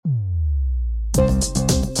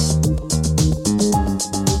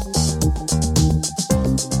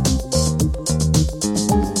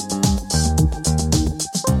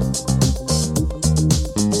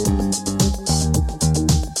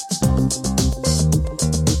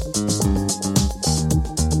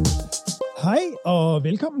Og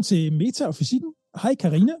velkommen til Meta og Fysikken. Hej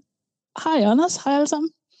Karina. Hej Anders, hej alle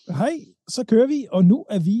sammen. Hej, så kører vi, og nu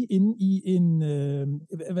er vi inde i en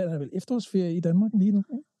hvad er der vel, efterårsferie i Danmark lige nu?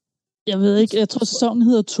 Jeg ved ikke, jeg tror sæsonen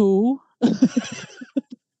hedder Tåge.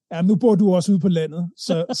 Ja, nu bor du også ude på landet,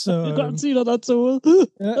 så jeg kan godt sige, at der er tåget.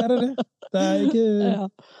 Ja, er der det? Der er ikke... Ja.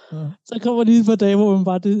 Så kommer lige et par dage, hvor man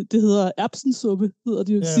bare, det hedder erbsensuppe, hedder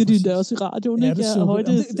det, siger de endda også i radioen. Ærtesuppe.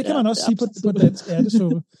 Ikke? Det kan man også sige på dansk,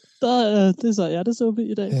 ærtesuppe. Det er så ærtesuppe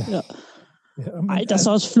i dag, ja. Ja, ej, der er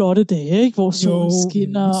så også flotte dage, ikke? Hvor solen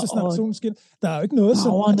skinner. Så snart solen skinner. Der er jo ikke noget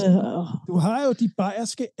som... du har jo de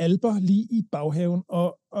bayerske alper lige i baghaven,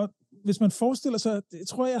 og hvis man forestiller sig, jeg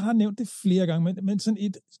tror, jeg har nævnt det flere gange, men sådan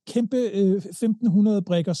et kæmpe 1500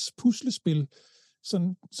 brikkers puslespil,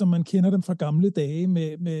 sådan, som man kender dem fra gamle dage,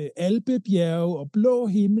 med alpebjerge og blå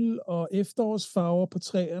himmel og efterårsfarver på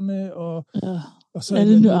træerne. Og så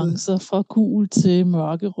alle nuancer fra gul til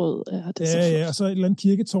mørkerød. Ja, og så et eller andet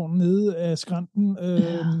kirketårn nede af skrænten.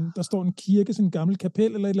 Der står en kirke, sådan en gammel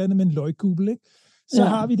kapel eller et eller andet med en løgkuppel, ikke? Så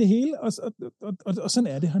har vi det hele, og sådan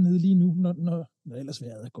er det hernede lige nu, når ellers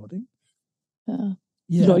vejret er godt, ikke?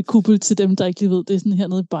 Ja. Løgkuppel til dem, der ikke lige ved, det er sådan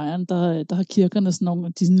hernede i Bayern, der har kirkerne sådan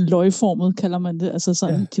nogle, de sådan løgformet, kalder man det, altså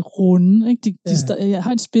sådan de runde, ikke? Jeg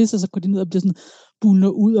har en spids, og så går de ned og bliver sådan bulner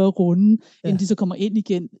ud af runden, inden de så kommer ind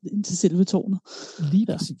igen til selve tårnet. Lige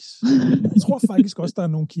præcis. Jeg tror faktisk også, der er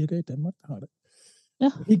nogle kirker i Danmark, der har det.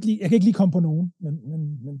 Ja. Jeg kan ikke lige komme på nogen,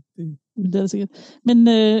 men det er det sikkert.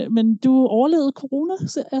 Men du overlevede corona,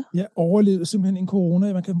 ser jeg. Jeg overlevede simpelthen en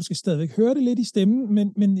corona. Man kan måske stadigvæk høre det lidt i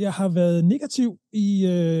stemmen, men jeg har været negativ i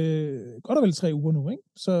godt og vel 3 uger nu, ikke?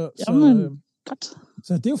 Godt.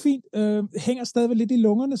 Så det er jo fint. Hænger stadigvæk lidt i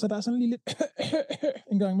lungerne, så der er sådan lige lidt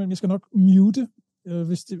en gang imellem. Jeg skal nok mute,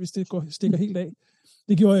 hvis det stikker helt af.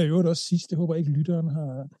 Det gjorde jeg jo også sidst. Det håber jeg ikke, lytteren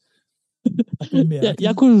har...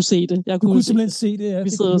 jeg kunne jo se det. Du kunne simpelthen se det, ja. Vi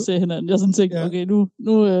sidder og ser hinanden. Jeg sådan tænkte, okay, nu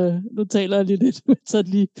taler jeg lige lidt. Så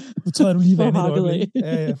lige nu træder du lige vandet i øjeblik.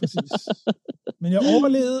 Ja, præcis. Men jeg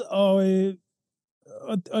overlevede,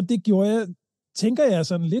 og det gjorde jeg, tænker jeg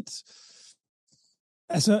sådan lidt.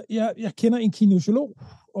 Altså, jeg kender en kinesiolog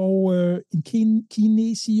og en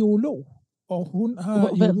kinesiolog. Og hun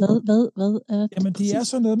har... Hvad er det? Jamen, det er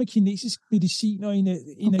sådan noget med kinesisk medicin og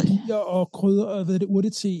energier og krydder og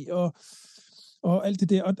urtete og alt det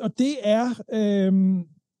der. Og det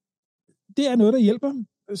er noget, der hjælper,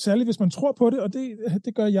 særligt hvis man tror på det, og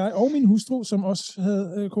det gør jeg og min hustru, som også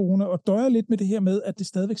havde corona, og døjer lidt med det her med, at det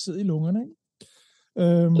stadigvæk sidder i lungerne, ikke?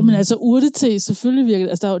 Men altså urtete selvfølgelig virker,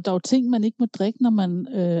 altså der er jo ting, man ikke må drikke, når man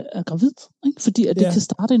er gravid, ikke? Fordi at det kan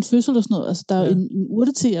starte en fødsel og sådan noget. Altså der er en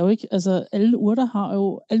urtete er jo ikke, altså alle urter har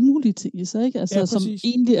jo alle mulige ting i sig, ikke? Altså som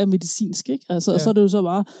egentlig er medicinsk, ikke? Altså og så er det jo så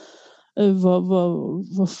bare hvor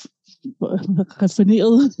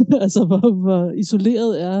raffineret, altså hvor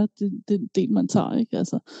isoleret er den del man tager, ikke?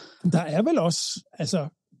 Altså der er vel også, altså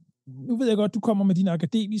nu ved jeg godt, du kommer med din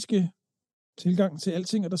akademiske tilgang til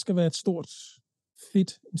alting, og der skal være en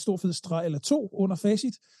stor fed streg eller 2 under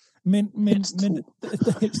facit, men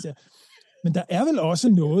der er vel også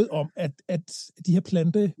noget om, at de her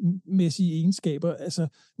plantemæssige egenskaber, altså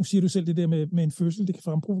nu siger du selv det der med en fødsel, det kan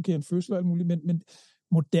fremprovokere en fødsel og alt muligt, men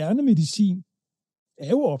moderne medicin er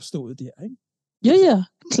jo opstået der, ikke? Ja,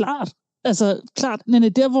 klart. Altså, klart, men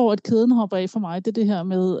der, hvor et kæden hopper af for mig, det er det her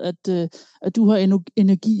med, at du har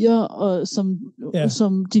energier, og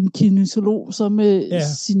som din kinesiolog, så med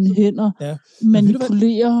sine hænder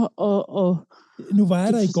manipulerer, og nu var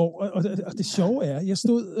jeg der i går, og det sjove er, jeg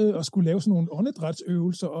stod og skulle lave sådan nogle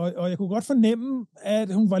åndedrætsøvelser, og jeg kunne godt fornemme,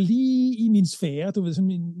 at hun var lige i min sfære, du ved,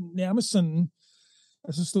 sådan nærmest sådan,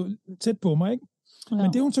 altså stod tæt på mig, ikke? Ja.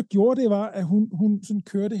 Men det hun så gjorde, det var, at hun sådan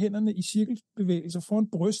kørte hænderne i cirkelbevægelser foran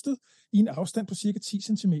brystet i en afstand på cirka 10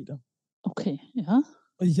 cm. Okay, ja.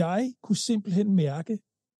 Og jeg kunne simpelthen mærke,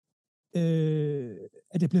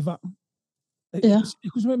 at jeg blev varm.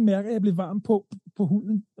 Jeg kunne simpelthen mærke, at jeg blev varm på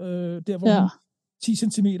huden, der hvor hun 10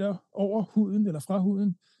 cm over huden, eller fra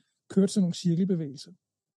huden, kørte sådan nogle cirkelbevægelser.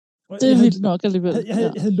 Og det er vildt nok alligevel.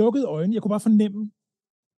 Jeg havde lukket øjnene, jeg kunne bare fornemme,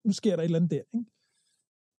 nu sker der et eller andet der, ikke?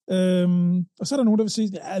 Og så er der nogen, der vil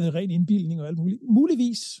sige, at det er ren indbildning og alt muligt.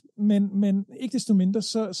 Muligvis, men ikke desto mindre,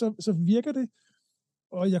 så virker det,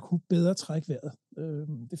 og jeg kunne bedre trække vejret.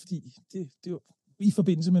 Det er fordi, det var i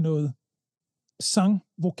forbindelse med noget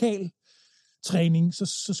vokal træning,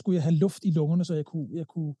 så skulle jeg have luft i lungerne, så jeg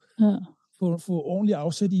kunne få ordentligt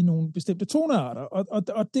afsæt i nogle bestemte tonearter,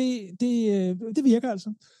 og det virker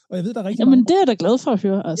altså. Og jeg ved, der er rigtig mange... det er jeg da glad for at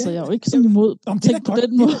høre. Altså, jeg er jo ikke sådan imod ting på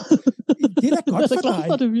den måde. Det er da godt for dig.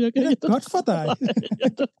 For, det virker. Det er da godt for dig.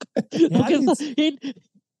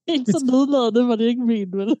 Helt så nedladende var det ikke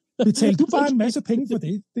ment, vel? Betaler du bare en masse penge for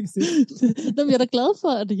det? Jamen, jeg er da glad for,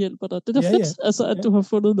 at det hjælper dig. Det er da fedt, altså, at du har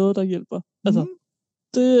fundet noget, der hjælper. Altså,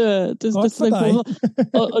 det for dig.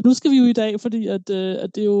 Og nu skal vi jo i dag, fordi at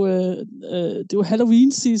det er jo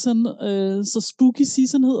Halloween season, så spooky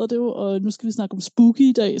season hedder det jo, og nu skal vi snakke om spooky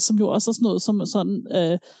i dag, som jo også er sådan noget, som sådan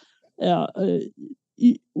er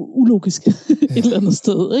ulogisk et eller andet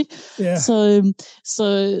sted, ikke? Ja.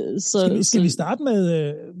 Skal vi starte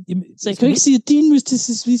med... så jeg kan jo ikke sige, at din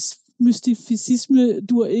mystificisme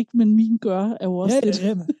dur ikke, men min gør er jo også lidt...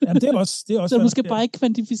 Jamen, det er også det er måske bare ikke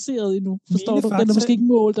kvantificeret endnu. Forstår du? Den er måske ikke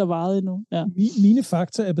målt og vejet endnu. Ja. Mine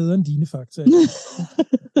fakta er bedre end dine fakta. Ja,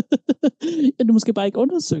 du er måske bare ikke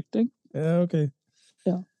undersøgt, ikke? Ja, okay.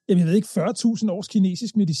 Ja. Jamen, jeg ved ikke, 40.000 års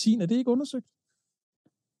kinesisk medicin, er det ikke undersøgt?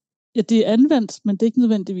 Ja, det er anvendt, men det er ikke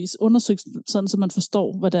nødvendigvis undersøgt, sådan så man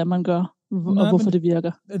forstår, hvad det er, man gør, og hvorfor det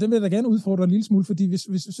virker. Den vil jeg da gerne udfordre en lille smule, fordi hvis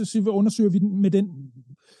så undersøger vi den med den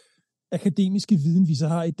akademiske viden, vi så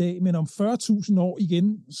har i dag, men om 40.000 år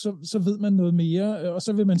igen, så ved man noget mere, og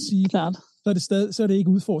så vil man sige, klart. Så er det ikke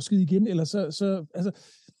udforsket igen, eller så altså...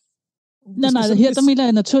 Nej, her der mener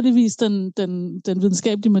jeg naturligvis den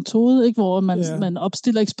videnskabelige metode, ikke, hvor man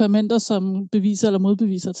opstiller eksperimenter, som beviser eller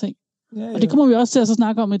modbeviser ting. Ja. Og det kommer vi også til at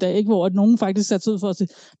snakke om i dag, ikke, hvor at nogen faktisk satte ud for at sige,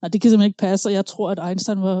 nej, det kan simpelthen ikke passe, og jeg tror, at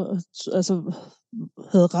Einstein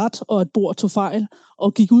havde ret, og at Bohr tog fejl,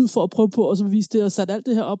 og gik ud for at prøve på, og så bevise det, og satte alt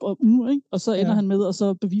det her op, ikke? Og så ender han med, og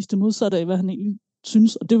så bevise det modsatte af, hvad han egentlig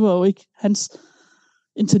synes, og det var jo ikke hans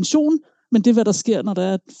intention, men det er, hvad der sker, når der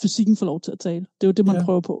er, at fysikken får lov til at tale. Det er jo det, man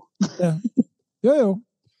prøver på. Ja. Jo.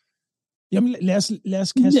 Jamen, lad os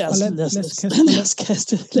kaste fra land. Lad os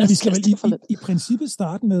kaste. Vi skal vel i princippet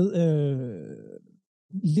starte med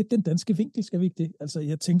lidt den danske vinkel, skal vi ikke det? Altså,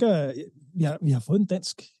 jeg tænker, vi har fået en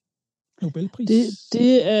dansk Nobelpris.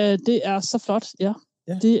 Det er så flot, ja.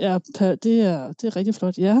 Det er rigtig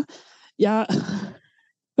flot, ja.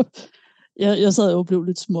 Jeg sad og blev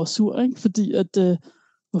lidt småsur, ikke? Fordi at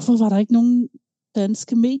hvorfor var der ikke nogen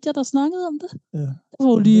danske medier, der snakkede om det? Ja. Det var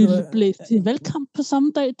jo lige blæst til valgkamp på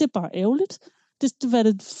samme dag. Det er bare ærgerligt. Det var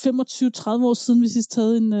det 25-30 år siden, vi sidst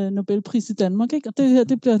havde en Nobelpris i Danmark, ikke? Og det her,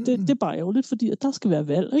 det er bare ærgerligt, fordi at der skal være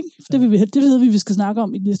valg, ikke? For det ved vi skal snakke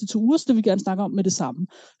om i de næste 2 uger, så det vil vi gerne snakke om med det samme.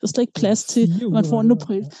 Der er slet ikke plads til, at man får en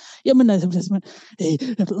Nobelpris. Jamen, altså, jeg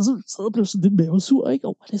blev sådan lidt mavesur,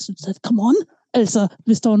 ikke? Jeg synes, at come on! Altså,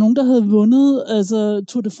 hvis der var nogen, der havde vundet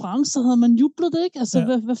Tour de France, så havde man jublet, ikke?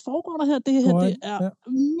 Altså, hvad foregår der her? Det her, det er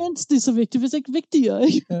mindst lige så vigtigt, hvis ikke vigtigere,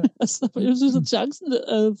 ikke? Ja. Altså, jeg synes, at chancen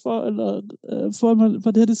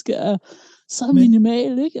for det her, det sker, er så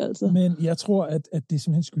minimal, ikke? Altså. Men jeg tror, at det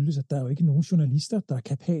simpelthen skyldes, at der er jo ikke nogen journalister, der er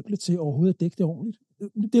kapable til overhovedet at dække det ordentligt.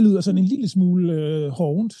 Det lyder sådan en lille smule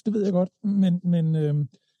hovent, det ved jeg godt,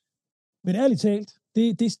 men ærligt talt,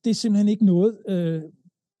 det er simpelthen ikke noget...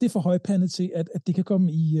 det er for højpandet til, at det kan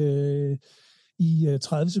komme i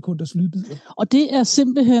 30 sekunders lydbidder. Og det er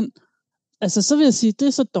simpelthen, altså så vil jeg sige, det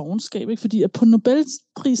er så dovenskab, ikke? Fordi at på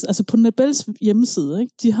Nobelpris, altså på Nobels hjemmeside,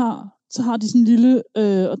 ikke? Så har de sådan en lille,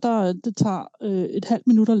 og det tager et halvt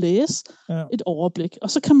minut at læse et overblik,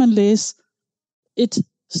 og så kan man læse et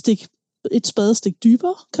spadestik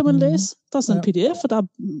dybere, kan man læse. Der er sådan en pdf, og der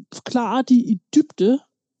forklarer de i dybde,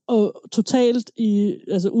 og totalt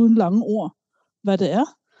altså uden lange ord, hvad det er.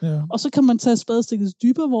 Ja. Og så kan man tage spadestikket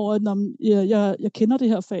dybere, hvor jeg kender det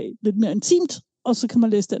her fag lidt mere intimt, og så kan man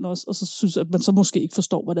læse den også, og så synes jeg, at man så måske ikke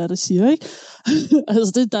forstår, hvad det er, der siger, ikke?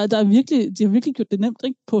 Altså, der er virkelig, de har virkelig gjort det nemt,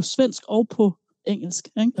 ikke? På svensk og på engelsk,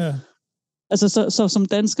 ikke? Ja. Altså, så som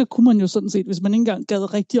dansker kunne man jo sådan set, hvis man ikke engang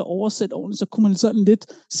gad rigtig at oversætte ordentligt, så kunne man sådan lidt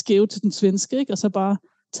skæve til den svenske, ikke? Og så bare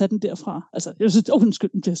tage den derfra. Altså, jeg synes, undskyld,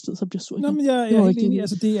 den bliver sted, så bliver sur. Nå, men jeg er helt enig.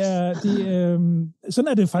 Altså,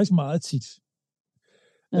 sådan er det faktisk meget tit.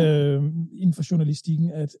 Inden for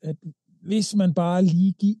journalistikken, at hvis man bare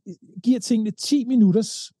lige giver tingene 10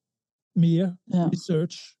 minutters mere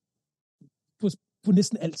research på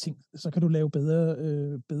næsten alting, så kan du lave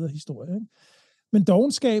bedre historier. Ikke? Men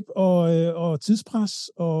dovenskab og tidspres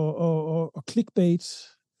og clickbait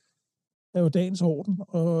er jo dagens orden,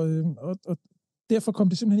 og derfor kom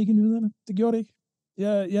det simpelthen ikke i nyhederne. Det gjorde det ikke.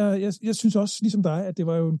 Jeg synes også, ligesom dig, at det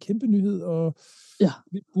var jo en kæmpe nyhed, og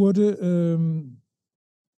vi burde...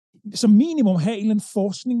 som minimum have en eller anden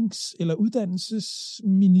forsknings- eller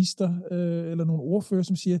uddannelsesminister eller nogle ordfører,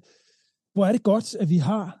 som siger, hvor er det godt, at vi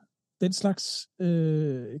har den slags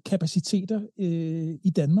kapaciteter i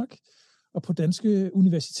Danmark, og på danske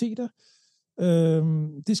universiteter.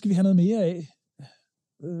 Det skal vi have noget mere af.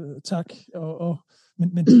 Tak.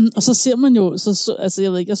 Men og så ser man jo, altså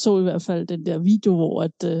jeg ved ikke, jeg så i hvert fald den der video, hvor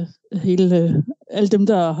at alle dem,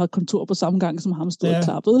 der har kontor på samme gang som ham, stod og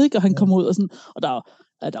klappede, ikke? Og han kom ud og sådan, og der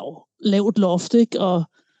er jo lavt loft, ikke? Og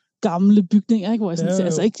gamle bygninger, ikke? Hvor jeg sådan siger,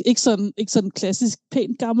 altså ikke sådan klassisk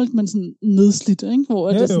pænt gammelt, men sådan nedslidt, ikke? Hvor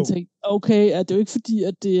jeg sådan tænkte, okay, er det jo ikke fordi,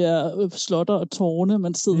 at det er slotter og tårne,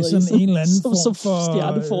 man sidder i sådan en eller anden som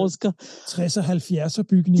stjerneforsker. 60'er 70'er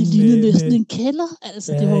bygning. Det lignede næsten en kælder,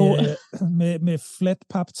 altså det var med flat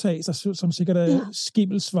paptag, som sikkert er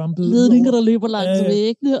skimmelsvampet. Ledninger, der løber langs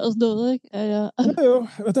væggene og sådan noget, ikke? Ja. Jo,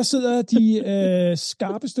 og der sidder de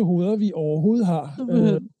skarpeste hoveder, vi overhovedet har.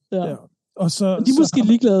 Ja. Og så, de er måske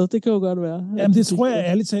ligeglade, det kan jo godt være. Jamen det tror jeg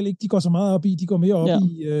ærligt talt ikke, de går så meget op i. De går mere op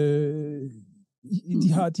i,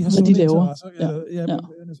 de har sunde interesser.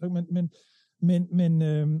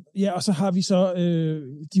 Og så har vi så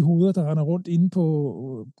de hoveder, der render rundt inde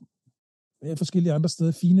på forskellige andre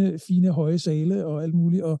steder, fine høje sale og alt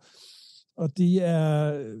muligt, og det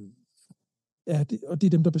er det er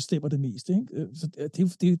dem, der bestemmer det mest. Ikke? Så det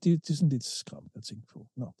er sådan lidt skræmmende at tænke på.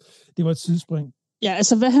 Nå, det var et sidespring. Ja,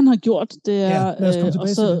 altså hvad han har gjort, det er,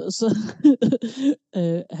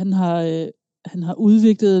 han har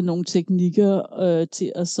udviklet nogle teknikker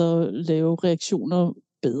til at så lave reaktioner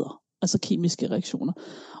bedre, altså kemiske reaktioner.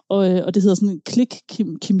 Og det hedder sådan en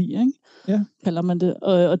klikkemi, ikke? Ja. Kalder man det.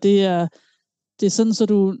 Og det er sådan, så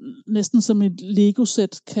du næsten som et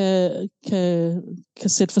Lego-sæt kan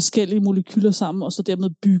sætte forskellige molekyler sammen, og så dermed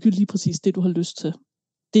bygge lige præcis det, du har lyst til.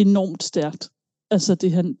 Det er enormt stærkt. Altså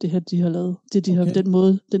det her, de har lavet.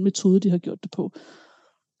 Den metode, de har gjort det på.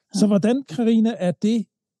 Ja. Så hvordan, Karina, er det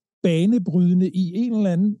banebrydende i en eller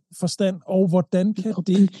anden forstand, og hvordan kan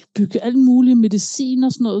det... Bygge alle mulige medicin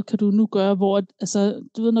og sådan noget, kan du nu gøre, hvor, altså,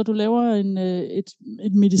 du ved, når du laver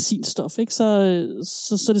et medicinstof, ikke, så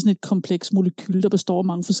er det sådan et kompleks molekyl, der består af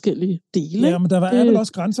mange forskellige dele. Ja, men der er vel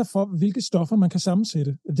også grænser for, hvilke stoffer man kan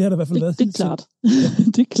sammensætte. Det har der i hvert fald været. Det er klart.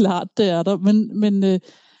 Det er klart, det er der.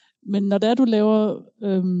 Men når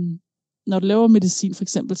du laver medicin for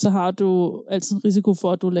eksempel, så har du altid en risiko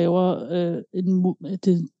for, at du laver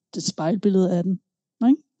det spejlbillede af den.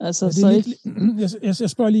 Ikke? Altså, jeg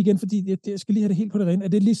spørger lige igen, fordi jeg skal lige have det helt på det rene. Er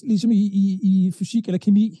det ligesom i fysik eller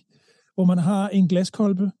kemi, hvor man har en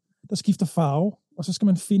glaskolbe, der skifter farve, og så skal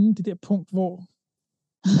man finde det der punkt, hvor...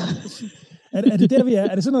 er det der, vi er?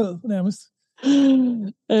 Er det sådan noget nærmest?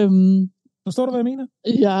 Forstår du, hvad jeg mener?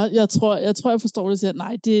 Ja, jeg tror, jeg forstår det. Siger.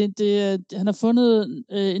 Nej, han har fundet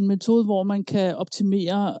en metode, hvor man kan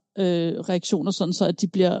optimere reaktioner, sådan så at de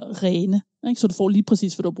bliver rene. Ikke? Så du får lige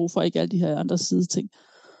præcis, hvad du har brug for, ikke alle de her andre sideting.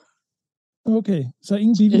 Okay, så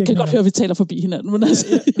ingen bivirkninger. Jeg kan godt høre, at vi taler forbi hinanden. Men altså.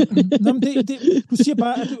 Nå, men du siger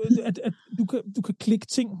bare, at du kan klikke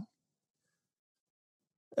ting.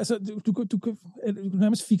 Altså, du kan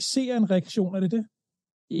nærmest fixere en reaktion, er det det?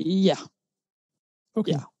 Ja.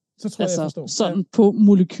 Okay. Ja. Så tror jeg forstår. Sådan på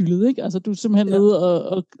molekylet, ikke? Altså, du er simpelthen nede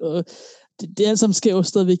og det er som sker jo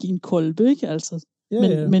stadigvæk i en kolbe, ikke? Altså,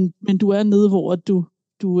 men du er nede, hvor du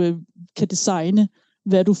kan designe,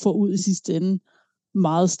 hvad du får ud i sidste ende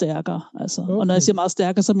meget stærkere. Altså. Okay. Og når jeg siger meget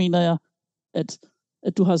stærkere, så mener jeg,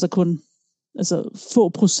 at du har så kun få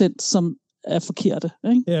procent, som er forkerte,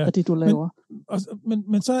 ikke? Af det, du laver.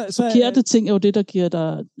 Men så forkerte ting er jo det, der giver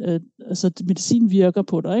dig... medicin virker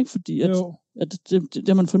på dig, ikke? Fordi at det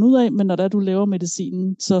har man fundet ud af, men når du laver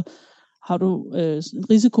medicinen, så har du en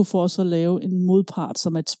risiko for også at lave en modpart,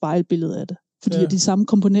 som er et spejlbillede af det. Fordi at de samme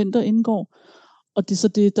komponenter indgår, og det er så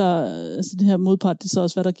det, der... Altså den her modpart, det er så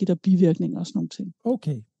også, hvad der giver dig bivirkninger og sådan nogle ting.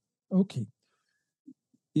 Okay.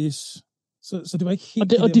 Yes. Så det var ikke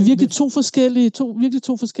helt... Og det er virkelig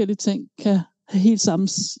to forskellige ting, kan have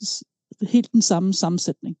helt den samme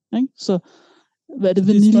sammensætning. Ikke? Så hvad er det,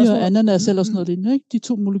 vanilje og ananas eller sådan noget lignende, ikke? De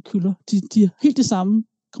to molekyler, de er helt de samme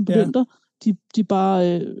komponenter, de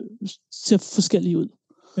bare ser forskellige ud.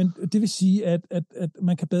 Men det vil sige, at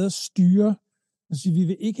man kan bedre styre, altså vi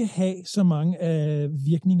vil ikke have så mange af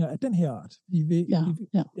virkninger af den her art. Vi vil,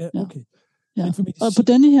 okay. Ja. Og på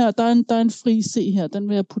denne her, der er en fri C her, den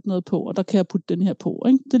vil jeg putte noget på, og der kan jeg putte den her på.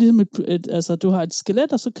 Ikke? Det er ligesom altså du har et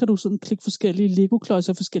skelet, og så kan du sådan klikke forskellige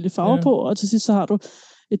Lego-klodser, forskellige farver på, og til sidst så har du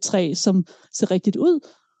et træ, som ser rigtigt ud,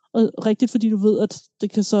 og rigtigt, fordi du ved, at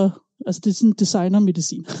det kan så, altså det er sådan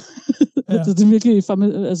designermedicin. Altså, det er virkelig,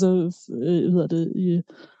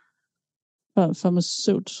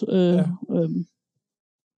 farmaceut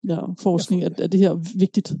forskning, at det her er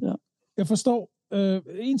vigtigt. Ja. Jeg forstår.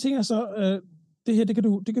 En ting er så, det her, det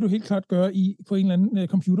kan du helt klart gøre på en eller anden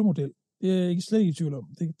computermodel. Det er jeg ikke slet ikke i tvivl om.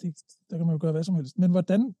 Der kan man jo gøre hvad som helst. Men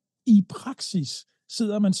hvordan i praksis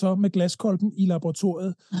sidder man så med glaskolben i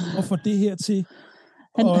laboratoriet og får det her til.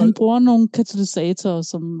 Han bruger nogle katalysatorer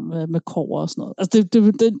som med kobber og sådan noget. Altså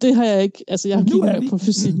det har jeg ikke. Altså jeg har kigget på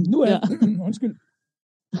fysikken. Undskyld.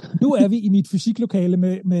 Nu er vi i mit fysiklokale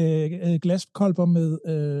med glaskolber med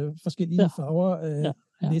forskellige farver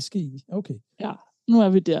væske i. Okay. Ja, nu er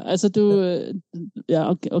vi der. Altså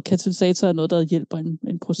og katalysator er noget, der hjælper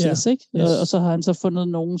en proces, ikke? Yes. Og så har han så fundet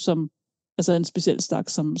nogen, som altså en speciel stak,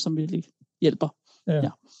 som virkelig hjælper. Ja.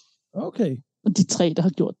 Okay. Og de 3, der har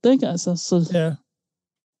gjort det, ikke? Altså, så... Ja.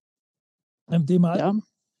 Jamen, det er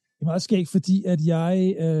meget skægt, fordi at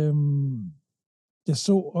jeg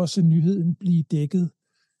så også nyheden blive dækket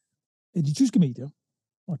af de tyske medier.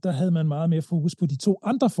 Og der havde man meget mere fokus på de 2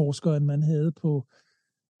 andre forskere, end man havde på,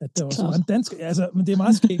 at der også var en dansk... Altså, men det er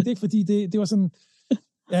meget skægt, ikke? Fordi det var sådan...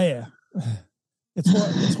 Ja. Jeg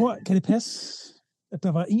tror, kan det passe, at der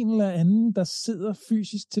var en eller anden, der sidder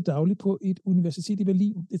fysisk til daglig på et universitet i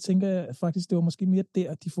Berlin? Det tænker jeg faktisk, det var måske mere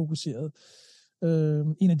der, de fokuserede.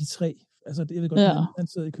 En af de 3. Altså, jeg ved godt, han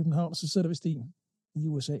sidder i København, og så sidder der vist en i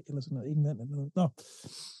USA, eller sådan noget, England, eller noget. Nå.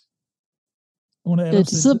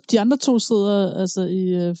 De andre 2 sidder, altså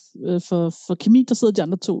for kemi, der sidder de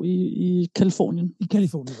andre 2 i Kalifornien. I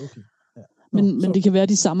Kalifornien, okay. Ja. Men det kan være,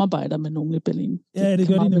 de samarbejder med nogen i Berlin. Ja, det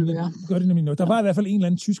gør de nemlig noget. Der var i hvert fald en eller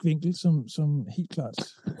anden tysk vinkel, som helt klart...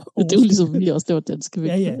 Det er jo ligesom vi også, det var danske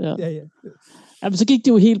vinkel. Ja. Men så gik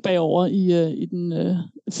det jo helt bagover i den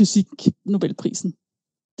fysik-Nobelprisen.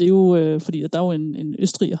 Det er jo, fordi der er jo en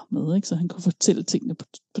østriger med, ikke? Så han kunne fortælle tingene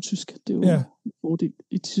på tysk. Det er jo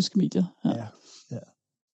i de tyske medier. Ja,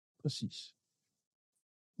 præcis.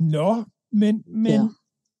 Nå, men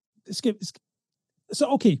så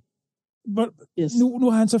okay. Nu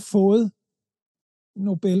har han så fået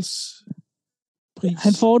Nobels pris.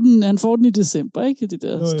 Han får den i december, ikke? Det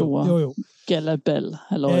der store galabal,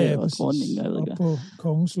 halløj og dronninger. Og på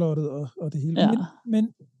kongeslottet og det hele. Ja.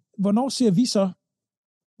 Men hvornår ser vi så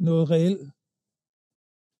noget reelt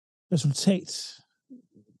resultat,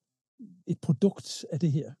 et produkt af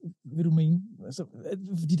det her, vil du mene? Altså,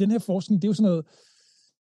 fordi den her forskning, det er jo sådan noget,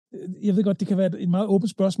 jeg ved godt, det kan være et meget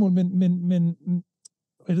åbent spørgsmål, men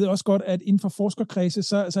jeg ved også godt, at inden for forskerkredse,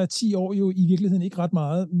 så er 10 år jo i virkeligheden ikke ret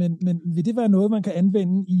meget, men vil det være noget, man kan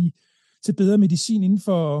anvende til bedre medicin inden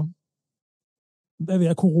for, hvad ved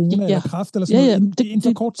jeg, corona eller kræft eller sådan noget, inden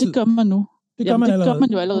for kort tid? Det gør man nu. Det gør man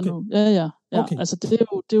jo allerede nu. Ja. Okay. Altså, det er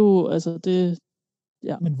jo, altså det,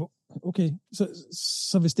 ja. Men okay,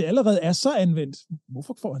 så hvis det allerede er så anvendt,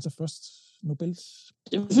 hvorfor får han så først Nobels?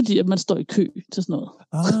 Det er fordi, at man står i kø til sådan noget.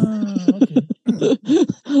 Okay.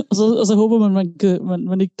 og så håber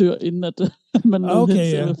man ikke dør, inden at man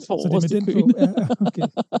får så det er med den køen. Okay.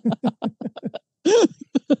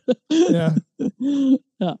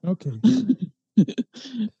 Ja. Okay.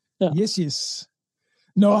 Yes.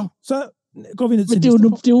 Nå, så går vi ned til det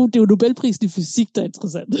er jo Nobelprisen i fysik, der er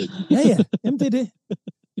interessant. Ja. Jamen, det er det.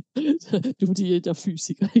 Det er fordi, jeg er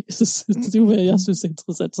fysiker, ikke? Så det er jo, hvad jeg synes er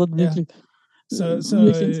interessant. Sådan virkelig. Så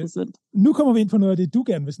virkelig interessant. Nu kommer vi ind på noget af det, du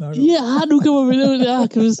gerne vil snakke om. Ja, nu kommer vi ind på det.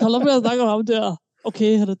 Kan vi holde op med at snakke om ham der?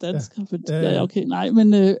 Okay, han er dansk. Ja, okay, nej,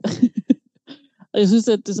 men... Og jeg synes,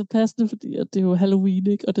 at det er så passende, fordi at det er jo Halloween,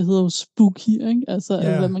 ikke? Og det hedder jo spooky, ikke? Altså,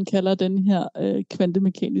 hvad man kalder den her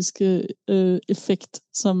kvantemekaniske effekt,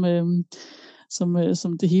 som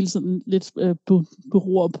det hele sådan lidt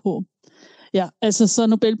beror på. Ja, altså så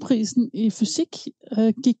Nobelprisen i fysik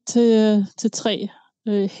gik til 3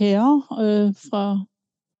 herrer fra,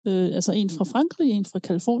 altså en fra Frankrig, en fra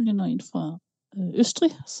Kalifornien og en fra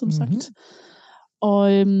Østrig, som sagt.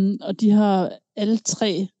 Og de har alle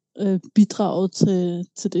 3 bidraget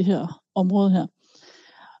til det her område her.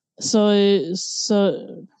 Så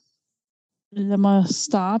lad mig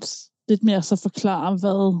starte lidt med at så forklare,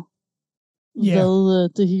 hvad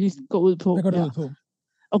det hele går ud på. Hvad går det ud på?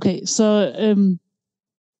 Okay, så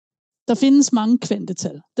der findes mange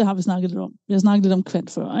kvantetal. Det har vi snakket lidt om. Vi har snakket lidt om kvant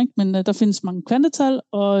før, ikke? Men der findes mange kvantetal,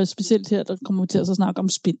 og specielt her, der kommer vi til at snakke om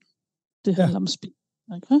spin. Det handler om spin.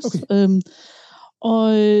 Okay.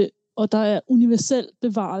 Og der er universel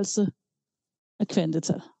bevarelse af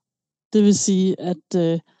kvantetal. Det vil sige, at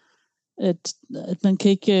man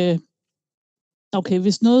kan ikke... Okay,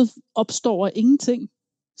 hvis noget opstår af ingenting,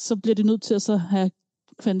 så bliver det nødt til at så have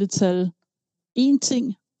kvantetal en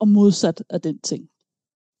ting og modsat af den ting.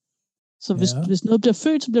 Så hvis noget bliver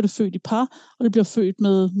født, så bliver det født i par, og det bliver født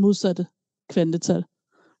med modsatte kvantetal.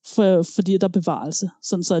 Fordi der er bevarelse.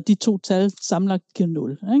 Sådan så de 2 tal sammenlagt giver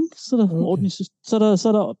 0. Ikke? Så er der orden i systemet. Så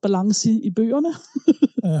er der balance i bøgerne.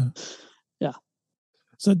 Ja.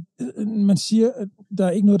 Så man siger, at der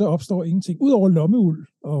er ikke noget, der opstår ingenting. Udover lommeuld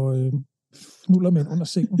fnuller mænd under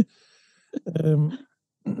sengen.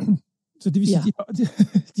 Så det vil sige,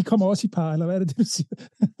 de kommer også i par, eller hvad er det, du siger?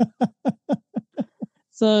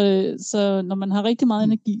 Så når man har rigtig meget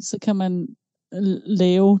energi, så kan man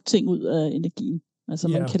lave ting ud af energien. Altså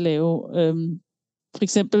man kan lave, for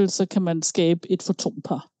eksempel så kan man skabe et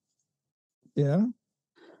fotonpar. Ja.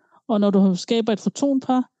 Og når du skaber et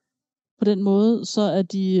fotonpar, på den måde, så er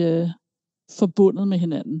de forbundet med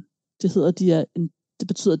hinanden. Det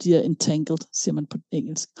betyder, at de er entangled, siger man på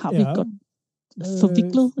engelsk. Har vi ikke godt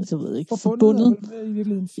forviklet? Jeg ved ikke. Forbundet.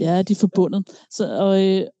 Ja, de er forbundet. Så,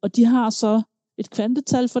 og de har så et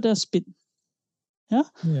kvantetal for deres spin. Ja.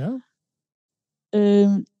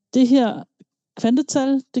 Det her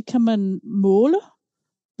kvantetal, det kan man måle,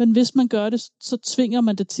 men hvis man gør det, så tvinger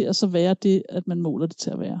man det til at så være det, at man måler det til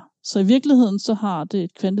at være. Så i virkeligheden, så har det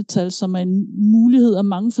et kvantetal, som er en mulighed af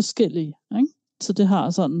mange forskellige. Ikke? Så det har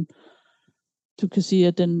sådan, du kan sige,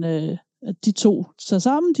 at de to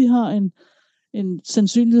sammen, de har en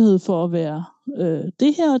sandsynlighed for at være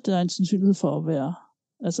det her, der er en sandsynlighed for at være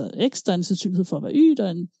altså x, der er en sandsynlighed for at være y, der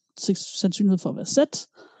er en sandsynlighed for at være z,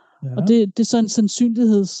 og det er så en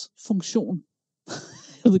sandsynlighedsfunktion.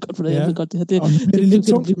 Jeg ved godt, hvordan jeg ved godt det her. Det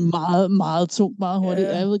kan blive meget, meget tungt, meget hurtigt.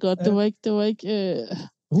 Jeg ved godt, det var ikke.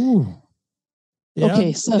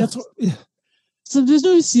 Okay, så hvis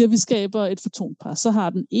nu vi siger, at vi skaber et fotonpar, så har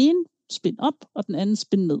den ene spin op, og den anden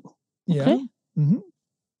spin ned. Okay? Mm-hmm.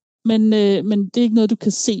 Men det er ikke noget, du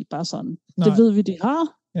kan se bare sådan. Nej. Det ved vi, de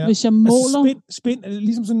har. Ja. Hvis jeg måler... Altså spin, er det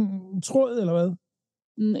ligesom sådan en tråd, eller hvad?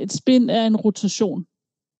 Et spin er en rotation.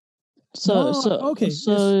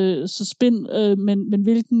 Så spin, men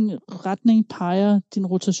hvilken retning peger din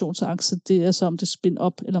rotationsakse? Det er så, om det spin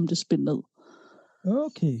op, eller om det spin ned.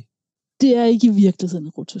 Okay. Det er ikke i virkeligheden en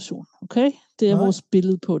rotation, okay? Det er vores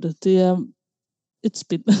billede på det. Det er et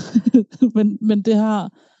spin. men det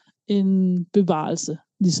har en bevarelse,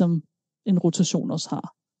 ligesom en rotation også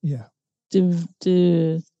har. Ja. En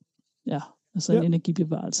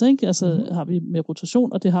energibevarelse, ikke? Altså har vi med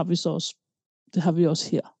rotation, og det har vi så også. Det har vi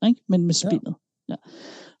også her, ikke? Men med spindet. Ja.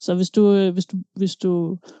 Så hvis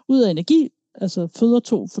du ud af energi, altså føder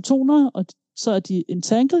to fotoner, og så er de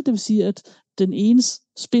entangled, det vil sige, at den ene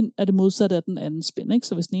spin er det modsatte af den anden spin, ikke?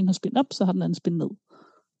 Så hvis den ene har spin op, så har den anden spin ned.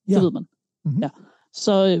 Ja. Det ved man. Mm-hmm. Ja.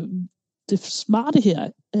 Så det smarte her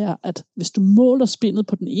er, at hvis du måler spindet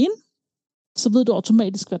på den ene, så ved du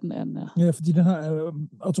automatisk, hvad den anden er. Ja, fordi den har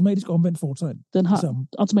automatisk omvendt fortegn. Den har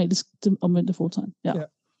automatisk det omvendte fortegn, ja.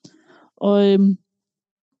 Og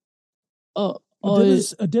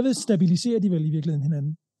derved stabiliserer de vel i virkeligheden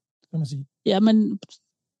hinanden, kan man sige. Ja, men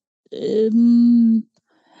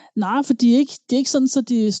nej, for det er ikke sådan, så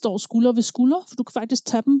de står skulder ved skulder, for du kan faktisk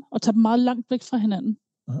tage dem meget langt væk fra hinanden.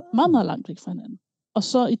 Meget, meget langt væk fra hinanden. Og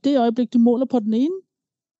så i det øjeblik, du måler på den ene,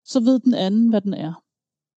 så ved den anden, hvad den er.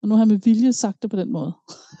 Og nu har jeg med vilje sagt det på den måde.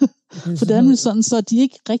 For det er sådan, så det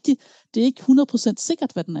er ikke 100%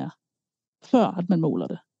 sikkert, hvad den er, før at man måler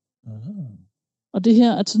det. Og det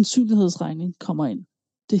her, at sandsynlighedsregning kommer ind.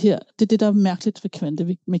 Det er det, der er mærkeligt ved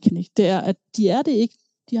kvantemekanik. Det er, at de er det ikke.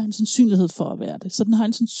 De har en sandsynlighed for at være det. Så den har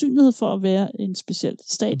en sandsynlighed for at være en speciel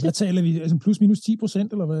stadie. Hvad taler vi? Altså plus minus 10%,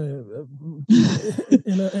 eller hvad?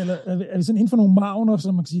 eller er vi sådan inden for nogle marginer,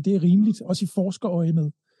 som man kan sige, det er rimeligt, også i forskerøje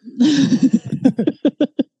med?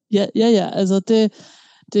 Ja. Altså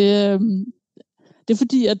det er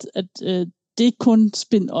fordi, at det er kun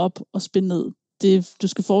spin op og spin ned. Du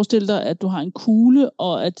skal forestille dig, at du har en kugle,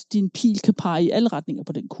 og at din pil kan pege i alle retninger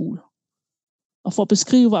på den kugle. Og for at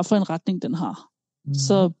beskrive, hvad for en retning den har,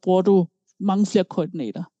 så bruger du mange flere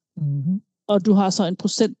koordinater. Mm-hmm. Og du har så en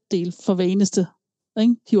procentdel for hver eneste.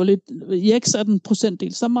 Ikke? I x er den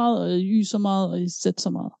procentdel så meget, og i y så meget, og i z så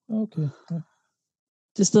meget. Okay. Ja.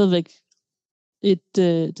 Det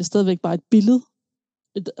er stadigvæk bare et billede.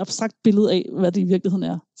 Et abstrakt billede af, hvad det i virkeligheden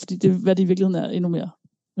er. Fordi hvad det i virkeligheden er endnu mere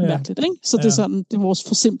mærkeligt, ikke? Så det er sådan, det er vores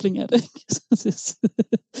forsimpling af det,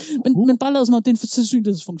 men bare lad os noget, det er en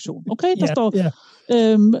sandsynlighedsfunktion, okay? Der står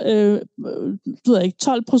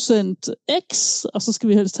 12% x, og så skal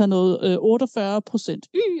vi helst have noget 48%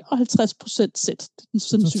 y og 50% z. Det er en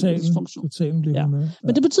sandsynlighedsfunktion.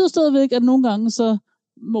 Men det betyder stadigvæk, at nogle gange så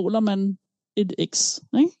måler man et x,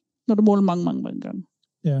 ikke? Når du måler mange gange.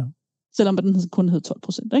 Ja. Selvom den kun hedder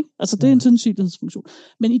 12%, ikke? Altså det er en sandsynlighedsfunktion.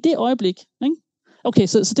 Men i det øjeblik, ikke? Okay,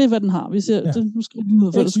 så det er, hvad den har. Vi ser, nu skal vi lige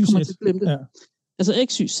ned, før du kommer til at glemme det. Ja. Altså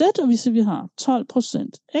x, y, z, og vi har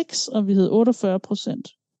 12% x, og vi hedder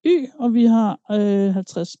 48% y, og vi har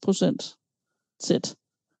 50% z.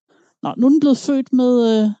 Nå, nu er den blevet født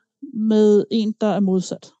med en, der er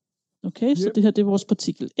modsat. Okay, så det her, det er vores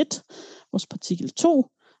partikel 1. Vores partikel 2,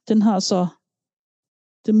 den har så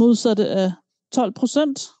Det modsatte af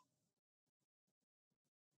 12%.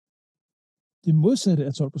 Det modsatte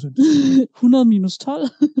af 12%. 100 minus 12.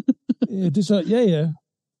 Det er så, ja.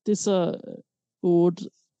 Det er så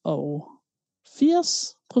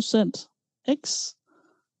 88%. X.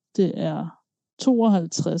 Det er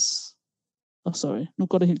 52. Sorry, nu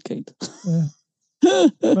går det helt galt. Ja.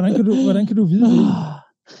 Hvordan kan du vide det?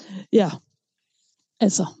 Ja,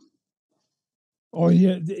 altså. Og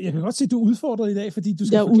jeg kan godt se, at du er udfordret i dag, fordi du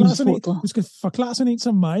skal forklare sådan en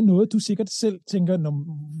som mig noget, du sikkert selv tænker,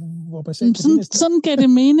 hvor basalt sådan gav det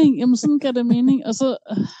mening. Jamen, sådan gav det mening. Og så,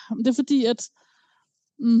 det er fordi, at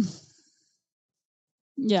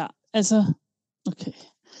ja, altså, okay.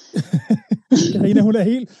 Karina, hun er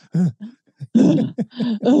helt...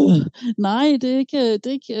 Nej, det er ikke,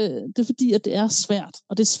 det er fordi, at det er svært,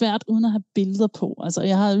 og det er svært uden at have billeder på. Altså,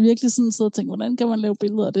 jeg har virkelig sådan siddet og tænkt, hvordan kan man lave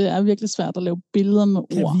billeder, og det er virkelig svært at lave billeder med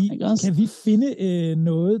ord. Ikke også? Kan vi finde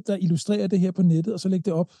noget, der illustrerer det her på nettet, og så lægge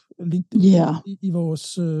det op, link det i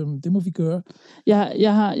vores, det må vi gøre.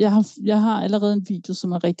 Jeg har allerede en video,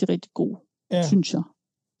 som er rigtig, rigtig god, synes jeg.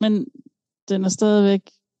 Men den er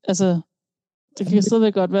stadigvæk, altså, det kan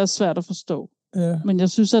stadigvæk godt være svært at forstå. Ja. Men jeg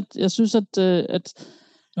synes, at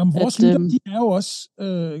jamen, vores lytter, de er jo også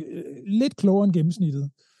lidt klogere end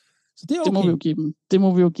gennemsnittet. Så det er okay. Det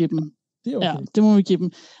må vi jo give dem. Det er okay. Ja, det må vi give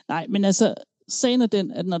dem. Nej, men altså, sagen er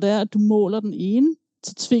den, at når det er, at du måler den ene,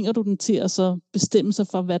 så tvinger du den til at så bestemme sig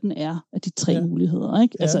for, hvad den er af de 3 muligheder,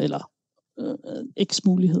 ikke? Ja. Altså, eller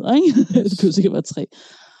x-muligheder, ikke? Det kan jo sikkert være 3.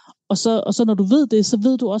 Og så når du ved det, så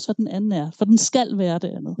ved du også, hvad den anden er. For den skal være det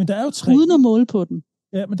andet. Men der er jo 3. Uden at måle på den.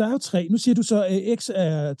 Ja, men der er jo 3. Nu siger du så, at x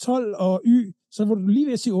er 12, og y, så var du lige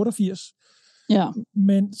ved at sige 88. Ja,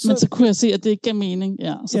 men så kunne jeg se, at det ikke gav mening.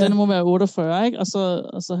 Ja, så den må være 48, ikke? Og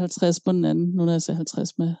så 50 på den anden. Nu når jeg siger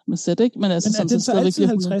 50 med z, ikke? Men altså, men er den så altid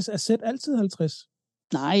 50? Er z altid 50?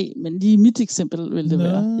 Nej, men lige i mit eksempel vil det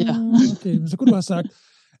være. Ja. Okay, men så kunne du have sagt,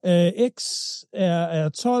 x er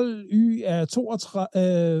 12, y er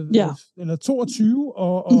 32, eller 22,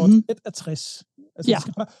 og z er 60. Altså,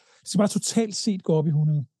 det skal bare totalt set gå op i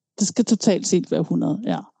 100. Det skal totalt set være 100,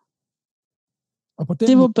 ja. Og på den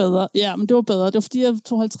det var bedre. Ja, men det var bedre. Det var fordi jeg er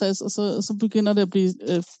 52, og så begynder det at blive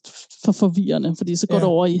for forvirrende, fordi så går det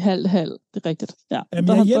over i halv. Det er rigtigt. Ja.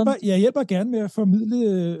 Jamen, jeg hjælper gerne med at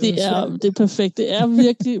formidle... Det er perfekt. Det er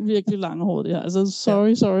virkelig, virkelig langhåret, det her. Altså,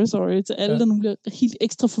 sorry til alle, der nu bliver helt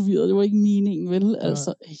ekstra forvirret. Det var ikke meningen, vel?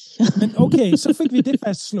 Altså. Men okay, så fik vi det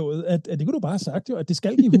fastslået, at det kunne du bare have sagt jo, at det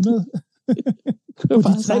skal give 100.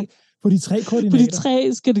 på de 3 koordinater. På de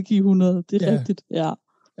 3 skal det give 100. Det er rigtigt, ja.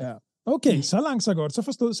 Okay, så langt så godt. Så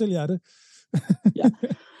forstod selv jeg det. Ja.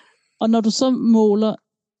 Og når du så måler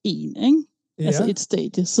 1, ikke? Altså et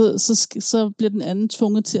stadie, så bliver den anden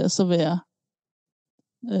tvunget til at så være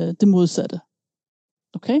det modsatte.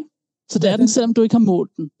 Okay? Så det er den, selvom du ikke har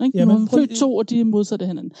målt den. Ikke? Ja, nu har vi født 2, og de er modsatte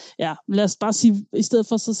hinanden. Ja, men lad os bare sige, i stedet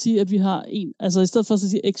for så sige, at vi har 1, altså i stedet for så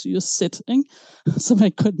sige x, y og z, ikke? Som er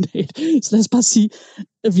et koordinat. Så lad os bare sige,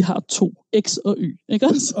 at vi har 2, x og y. Ikke?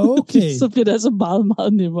 Okay. Så bliver det altså meget,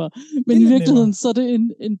 meget nemmere. Men i virkeligheden, så er det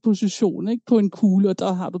en position, ikke? På en kugle, og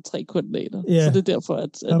der har du 3 koordinater. Ja. Så det er derfor,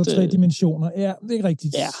 at der har du 3 dimensioner. Ja, det er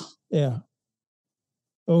rigtigt. Ja.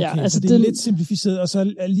 Okay, altså så det er lidt simplificeret, og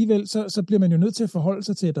så alligevel, så bliver man jo nødt til at forholde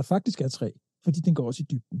sig til, at der faktisk er 3, fordi den går også i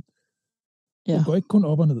dybden. Ja. Den går ikke kun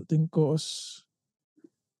op og ned, den går også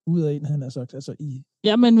ud af en, han har sagt, altså i...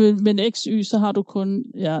 Ja, men x, y, så har du kun,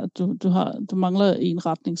 du mangler en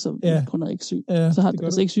retning, så kun er x, y. Ja, så har du,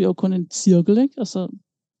 altså x, y er jo kun en cirkel, ikke? Og så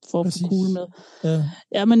får du kugle med.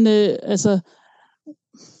 Ja, men altså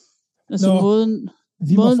måden...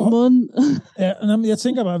 Jeg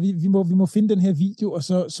tænker bare, vi må finde den her video, og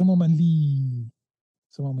så må man lige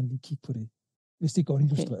kigge på det, hvis det er godt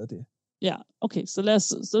illustreret det. Ja, okay,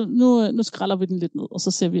 så nu skræller vi den lidt ned, og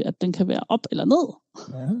så ser vi, at den kan være op eller ned.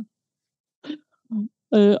 Ja.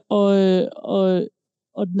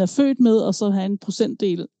 Og den er født med, og så have en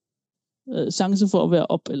procentdel chance for at være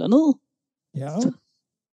op eller ned. Ja.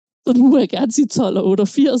 Så nu vil jeg gerne sige 12 og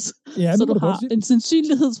 88. Ja, så du har en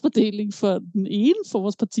sandsynlighedsfordeling for den ene. For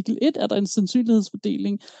vores partikel 1 er der en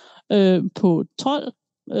sandsynlighedsfordeling på 12%,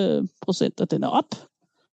 at den er op.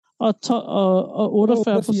 Og 48%.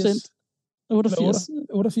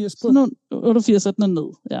 88 på. 88 er den er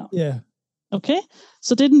ned. Ja. Okay,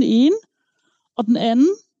 så det er den ene. Og den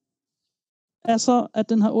anden er så, at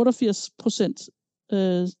den har 88%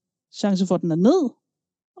 chance for, at den er ned.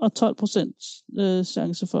 Og 12%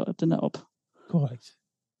 chance for, at den er op. Korrekt.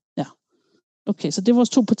 Ja. Okay, så det er vores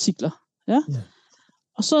 2 partikler. Ja.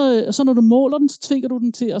 Og så når du måler den, så tvinger du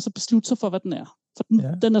den til at så beslutte sig for, hvad den er. For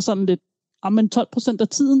den er sådan lidt men 12% af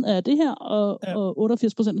tiden er det her, og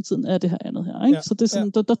 88% af tiden er det her andet her. Ikke? Så det er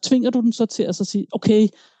sådan, der tvinger du den så til at så sige, okay,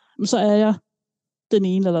 så er jeg den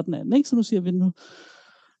ene eller den anden. Ikke? Så nu siger vi,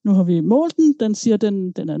 nu har vi målt den siger,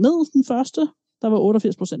 den er ned, den første. Der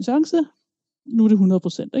var 88% chance. Nu er det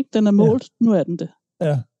 100%. Ikke? Den er målt, nu er den det.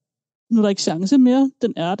 Ja. Nu er der ikke chance mere,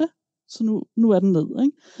 den er det. Så nu er den ned.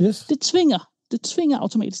 Ikke? Yes. Det tvinger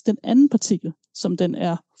automatisk den anden partikel, som den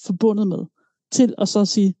er forbundet med, til at så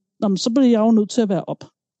sige, så bliver jeg jo nødt til at være op.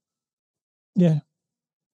 Ja.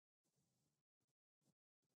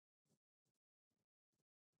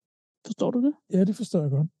 Forstår du det? Ja, det forstår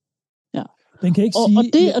jeg godt. Ja. Den kan ikke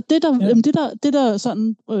sige... Og det der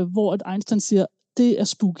sådan, hvor at Einstein siger, det er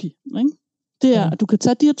spooky. Ikke? Det er, at du kan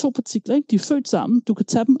tage de her to partikler, ikke? De er født sammen, du kan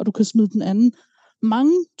tage dem, og du kan smide den anden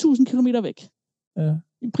mange tusind kilometer væk. Ja.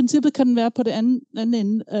 I princippet kan den være på det anden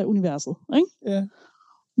ende af universet. Ikke? Ja.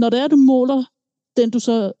 Når det er, du måler den, du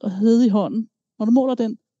så havde i hånden, når du måler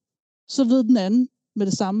den, så ved den anden med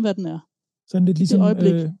det samme, hvad den er. Sådan lidt ligesom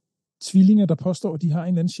tvillinger, der påstår, at de har en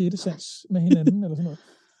eller anden sjette sans med hinanden, eller sådan noget.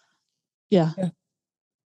 Ja.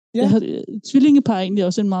 Tvillingepar er egentlig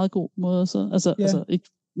også en meget god måde. Altså ikke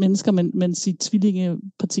mennesker, men sige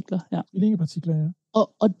tvillingepartikler. Ja. Tvillingepartikler, ja.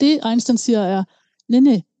 Og det Einstein siger er,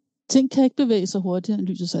 nej, ting kan ikke bevæge sig hurtigere end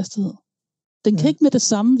lysets hastighed. Den kan ikke med det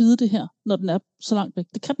samme vide det her, når den er så langt væk.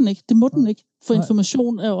 Det kan den ikke. Det må den ikke. For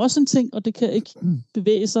information er jo også en ting, og det kan ikke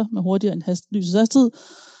bevæge sig med hurtigere end lysets hastighed.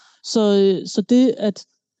 Så det at...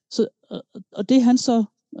 og det han så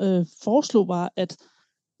foreslog var, at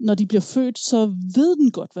når de bliver født, så ved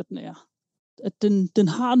den godt, hvad den er. At den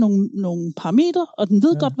har nogle parametre, og den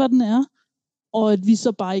ved godt, hvad den er, og at vi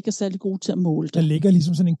så bare ikke er særlig gode til at måle det. Der ligger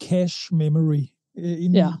ligesom sådan en cache memory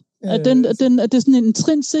inde. Ja. At det er sådan en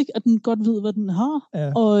intrinsic, at den godt ved, hvad den har,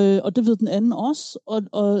 og det ved den anden også,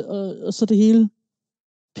 og så det hele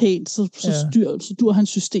pænt, så dur hans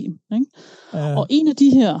system. Ikke? Ja. Og en af de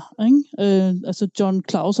her, ikke? Altså John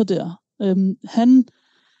Clauser der,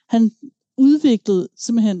 han udviklede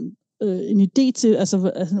simpelthen en idé til,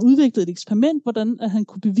 altså han udviklede et eksperiment, hvordan at han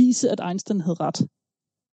kunne bevise, at Einstein havde ret.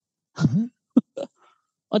 Mm-hmm.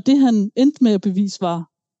 Og det han endte med at bevise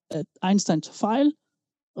var, at Einstein tog fejl,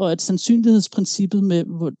 og at sandsynlighedsprincippet med,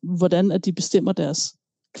 hvordan at de bestemmer deres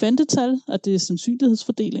kvantetal, at det er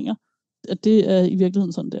sandsynlighedsfordelinger, at det er i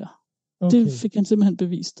virkeligheden sådan der. Okay. Det fik han simpelthen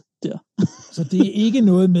bevist der. Så det er ikke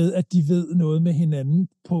noget med, at de ved noget med hinanden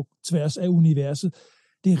på tværs af universet.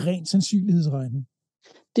 Det er ren sandsynlighedsregning.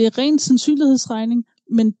 Det er ren sandsynlighedsregning,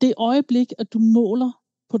 men det øjeblik, at du måler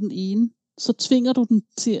på den ene, så tvinger du den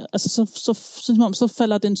til, altså så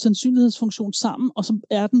falder den sandsynlighedsfunktion sammen, og så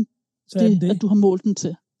er den det, at du har målt den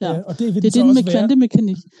til. Ja. Og det er det med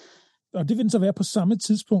kvantemekanik. Og det vil den så være på samme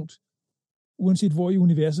tidspunkt, uanset hvor i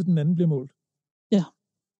universet den anden bliver målt. Ja.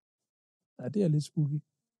 Ja, det er lidt spooky.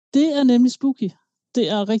 Det er nemlig spooky. Det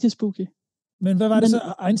er rigtig spooky. Men hvad var det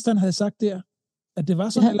så, Einstein havde sagt der? At det var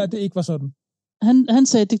sådan, eller at det ikke var sådan? Han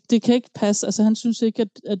sagde, at det kan ikke passe. Altså han synes ikke,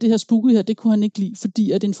 at det her spooky her, det kunne han ikke lide,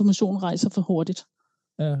 fordi at informationen rejser for hurtigt.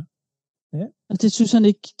 Ja. Altså, det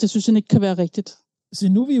synes han ikke kan være rigtigt. Så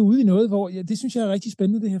nu er vi ude i noget, hvor det synes jeg er rigtig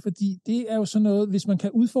spændende det her, fordi det er jo sådan noget, hvis man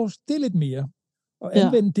kan udforske det lidt mere, og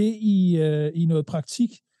anvende det i noget praktik,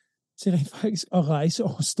 til rent faktisk at rejse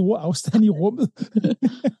over store afstande i rummet.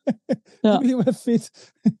 Det ville jo være fedt.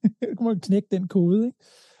 Så kunne man knække den kode, ikke?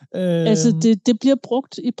 Altså, det bliver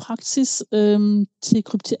brugt i praksis til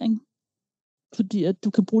kryptering. Fordi at du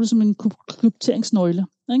kan bruge det som en krypteringsnøgle.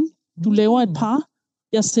 Ikke? Du laver et par.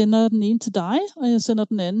 Jeg sender den ene til dig, og jeg sender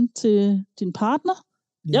den anden til din partner.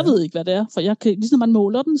 Ja. Jeg ved ikke, hvad det er, for jeg kan, ligesom man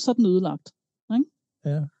måler den, så er den ødelagt. Ikke?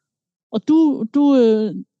 Ja. Og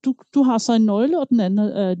du har så en nøgle, og den anden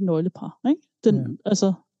er et nøglepar. Ikke?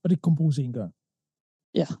 Altså, og det kan bruges en gang.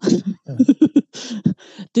 Ja.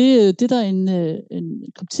 Det er der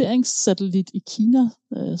en krypteringssatellit i Kina,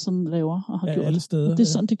 som laver og har gjort. Alle steder. Og det er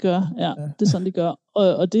sådan, de gør. Ja, det er sådan, de gør.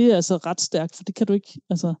 Og det er altså ret stærkt, for det kan du ikke,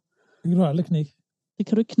 altså... Det kan du aldrig knække. Det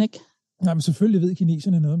kan du ikke knække. Nej, men selvfølgelig ved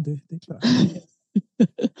kineserne noget om det. Det er klart.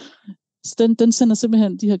 Så den sender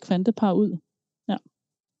simpelthen de her kvantepar ud. Ja.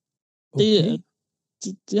 Okay.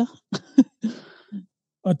 Ja.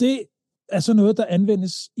 Og det er så noget, der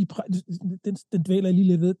anvendes i den dvæler jeg lige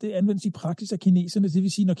lidt ved, det anvendes i praksis af kineserne. Det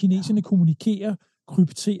vil sige, når kineserne kommunikerer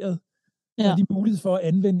krypteret, har de mulighed for at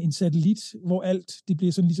anvende en satellit, hvor alt det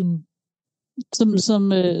bliver sådan ligesom... Som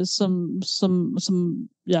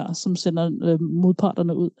sender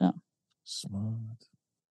modparterne ud. Ja. Smart.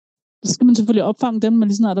 Så skal man selvfølgelig opfange dem, men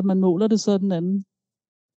lige snart at man måler det, så er den anden.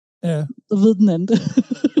 Ja. Så ved den anden det.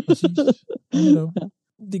 Præcis. Ja.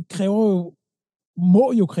 Det kræver jo,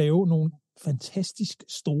 må jo kræve nogle fantastisk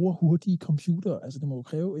store, hurtige computer. Altså, det må jo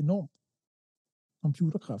kræve enorm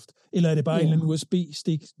computerkraft. Eller er det bare en eller anden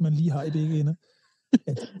USB-stik, man lige har i begge ender?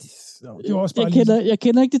 Ja, det var også bare jeg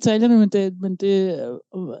kender ikke detaljerne, men det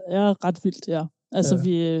er ret vildt, ja. Altså,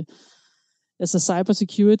 altså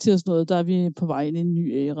cybersecurity og sådan noget, der er vi på vej ind i en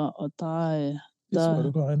ny æra, og det tror jeg,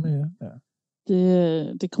 du kan regne med, ja.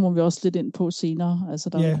 Det kommer vi også lidt ind på senere. Altså,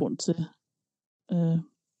 der er en grund til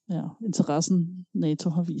interessen, NATO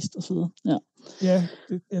har vist, og så videre.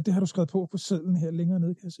 Det har du skrevet på sedlen her længere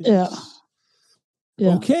nede, kan jeg se.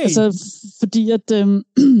 Ja, okay. Altså, fordi at,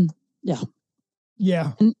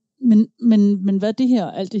 Men hvad det her,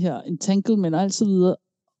 alt det her entanglement og alt så videre,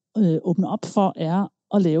 åbner op for, er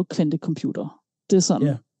at lave kvantecomputer. Det er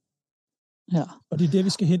sådan. Ja. Og det er der, vi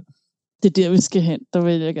skal hen. Det er der, vi skal hen. Der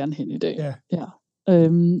vil jeg gerne hen i dag. Ja.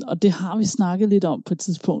 Og det har vi snakket lidt om på et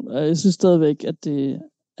tidspunkt, og jeg synes stadigvæk, at det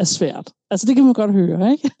er svært. Altså, det kan man godt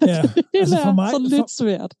høre, ikke? Ja, altså for mig, så lidt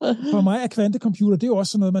svært. For mig er kvantecomputer, det er jo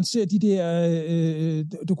også sådan noget, man ser de der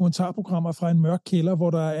dokumentarprogrammer fra en mørk kælder,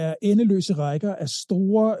 hvor der er endeløse rækker af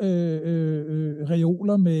store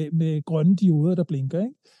reoler med grønne dioder, der blinker,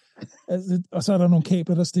 ikke? Altså, og så er der nogle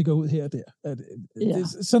kabler, der stikker ud her og der.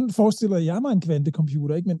 Sådan forestiller jeg mig en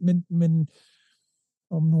kvantecomputer, ikke? Men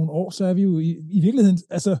om nogle år, så er vi jo i virkeligheden,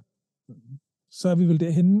 altså, så er vi vel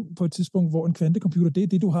derhenne på et tidspunkt, hvor en kvantecomputer, det er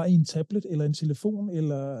det, du har i en tablet, eller en telefon,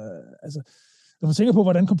 eller, altså, når man tænker på,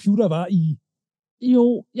 hvordan computer var i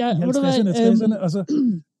 50'erne og 60'erne, og så...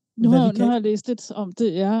 Nu har jeg læst lidt om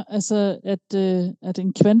det, altså, at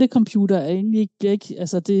en kvantecomputer er egentlig ikke,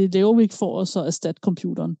 altså, det laver vi ikke for os at erstatte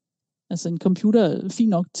computeren. Altså, en computer er fin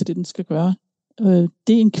nok til det, den skal gøre.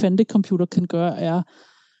 Det, en kvantecomputer kan gøre, er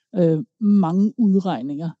mange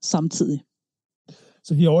udregninger samtidig.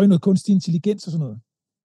 Så vi er over i noget kunstig intelligens og sådan noget?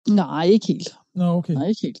 Nej, ikke helt. Nå, okay. Nej,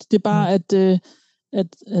 ikke helt. Det er bare,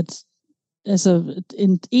 at altså,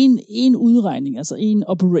 en udregning, altså en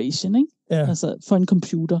operation, ikke? Ja. Altså for en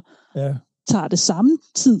computer, tager det samme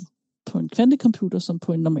tid på en kvantecomputer som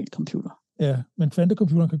på en normal computer. Ja, men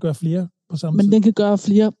kvantecomputeren kan gøre flere på samme tid. Men den kan gøre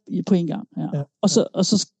flere på en gang, Og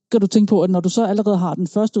så skal du tænke på, at når du så allerede har den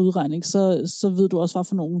første udregning, så ved du også, hvad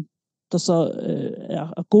for nogen, der så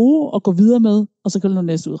er gode at gå videre med, og så kan du nå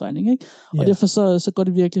næste udregning, ikke? Og derfor så går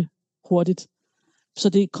det virkelig hurtigt. Så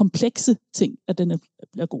det er komplekse ting, at den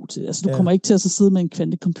er god til. Altså, du kommer ikke til at sidde med en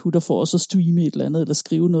kvantecomputer for at så streame et eller andet, eller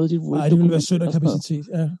skrive noget i dit Word. Nej, det vil være synd af kapacitet.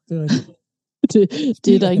 Ja, det er rigtigt.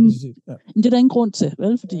 det er der ingen grund til,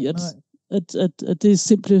 vel? Fordi at det er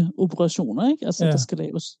simple operationer, ikke? Altså, der skal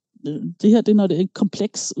laves. Det her, det er, når det er en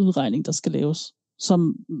kompleks udregning, der skal laves.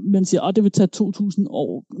 Som man siger, det vil tage 2.000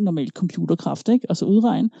 år normal computerkraft, ikke? Altså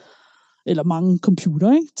udregne. Eller mange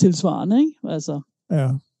computer, ikke? Tilsvarende, ikke? Altså.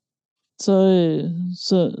 Ja.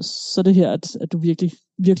 Så det her, at du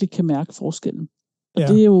virkelig kan mærke forskellen. Og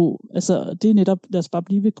det er jo, altså, det er netop, lad os bare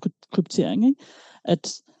blive ved kryptering, ikke?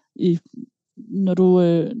 At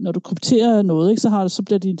når du krypterer noget, ikke, så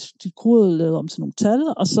bliver dit kode lavet om til nogle tal,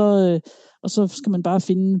 og så skal man bare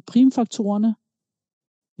finde primfaktorerne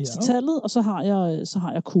til tallet, og så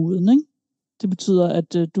har jeg koden, ikke? Det betyder,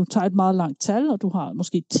 at du tager et meget langt tal, og du har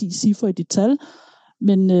måske 10 cifre i dit tal,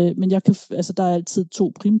 men jeg kan, altså, der er altid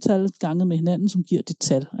 2 primtal ganget med hinanden, som giver dit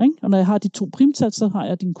tal, ikke? Og når jeg har de 2 primtal, så har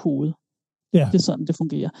jeg din kode. Ja. Det er sådan, det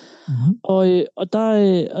fungerer. Mm-hmm. Og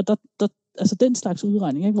der altså den slags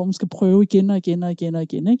udregning, ikke? Hvor man skal prøve igen og igen og igen og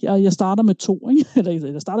igen, ikke? Jeg starter med 2, ikke?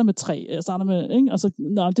 Eller jeg starter med 3, jeg starter med, ikke? Og så,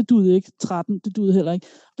 nej, det duede ikke. 13, det duede heller ikke.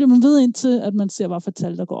 Bliver man ved indtil, at man ser, hvad for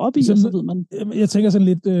tal, der går op i, sådan, og så ved man... Jeg tænker sådan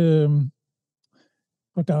lidt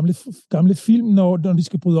fra gamle film, når de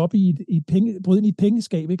skal bryde op bryde ind i et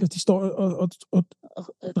pengeskab, ikke? Og de står og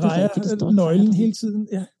drejer rigtigt, nøglen hele tiden.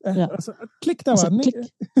 Ja. Og så klik, der var den, ikke?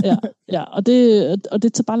 Og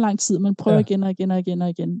det tager bare lang tid. Man prøver igen og igen og igen og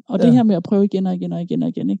igen. Og det her med at prøve igen og igen og igen og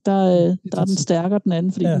igen, ikke? Der er den stærkere den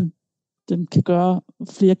anden, fordi den kan gøre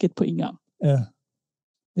flere gæt på en gang.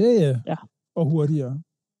 Ja. Og hurtigere,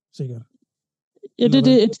 sikkert. Ja,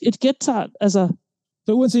 det et gæt tager, altså...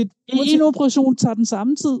 Så uanset... En operation tager den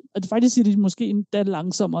samme tid, og det faktisk siger de måske endda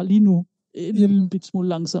langsommere lige nu. En bit smule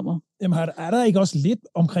langsommere. Jamen, er der ikke også lidt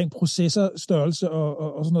omkring processorstørrelse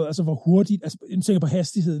og sådan noget, altså hvor hurtigt, altså jeg tænker på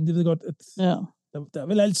hastigheden, det ved jeg godt, at der er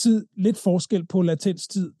vel altid lidt forskel på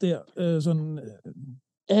latenstid der, sådan...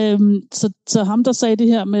 Så ham, der sagde det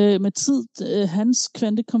her med tid, hans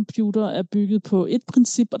kvantecomputer er bygget på et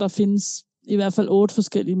princip, og der findes i hvert fald 8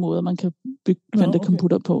 forskellige måder, man kan bygge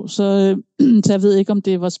kvantecomputer på. Så jeg ved ikke, om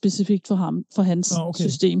det var specifikt for ham, for hans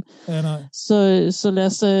system. Ja, nej. Så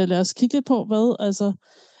lad os kigge lidt på, hvad, altså...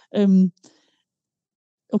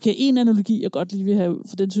 Okay, en analogi, jeg godt lige vil have,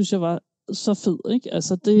 for den synes jeg var så fed, ikke?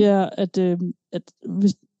 Altså, det er, at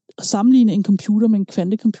hvis sammenligne en computer med en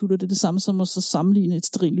kvantecomputer, det er det samme som at så sammenligne et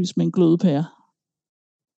stearinlys med en glødepære.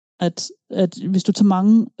 At hvis du tager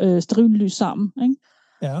mange stearinlys sammen, ikke?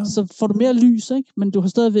 Ja. Så får du mere lys, ikke? Men du har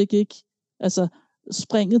stadigvæk ikke, altså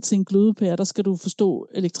springet til en glødepære, der skal du forstå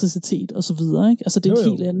elektricitet og så videre, ikke? Altså det er et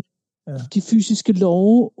helt andet. Ja. De fysiske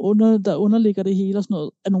love, der underligger det hele og sådan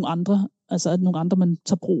noget, er nogle andre, altså er nogle andre, man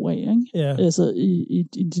tager brug af, ikke? Ja. Altså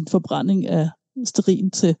i din forbrænding af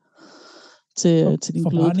stearin til din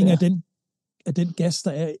forbrænding glødepære. af den gas,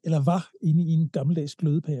 der er, eller var inde i en gammeldags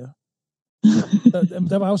glødepære.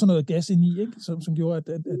 der var jo sådan noget gas inde i, ikke? Som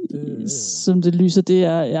gjorde, at som det lyser, det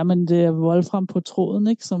er wolfram på tråden,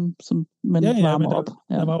 ikke? Som man varmer op.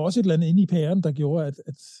 Ja. Der var også et eller andet inde i pæren, der gjorde, at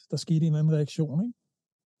der skete en anden reaktion, ikke?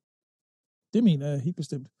 Det mener jeg helt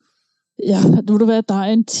bestemt. Ja, du ved hvad, der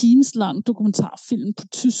er en times lang dokumentarfilm på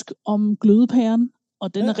tysk om glødepæren,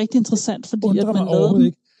 og den er rigtig interessant, fordi at man lavede den.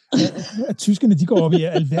 Ikke. At tyskerne, de går op i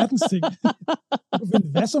alverdens ting.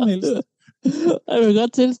 Hvad som helst. Jeg vil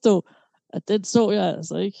godt tilstå, at den så jeg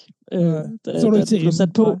altså ikke. Så du ikke til blev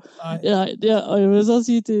sat på. Nej. Ja, og jeg vil så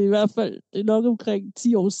sige, det er i hvert fald nok omkring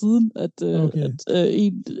 10 år siden, at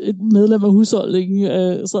et medlem af husholdningen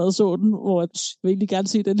sad og så den, hvor jeg ville egentlig gerne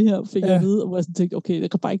se den her, fik jeg at vide, og hvor jeg tænkte, okay,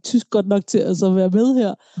 jeg kan bare ikke tysk godt nok til at så være med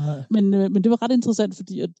her. Men det var ret interessant,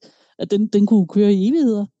 fordi at den kunne køre i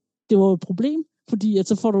evigheder. Det var et problem. Fordi at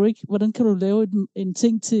så får du ikke, hvordan kan du lave en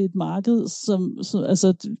ting til et marked,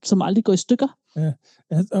 som aldrig går i stykker? Ja,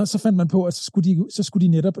 og så fandt man på, at så skulle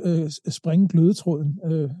de netop springe glødetråden.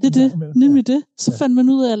 Nemlig det. Så fandt man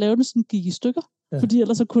ud af at lave det, sådan gik i stykker. Ja. Fordi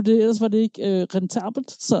ellers var det ikke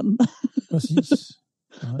rentabelt sådan. Præcis.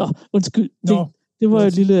 Nå, undskyld. Det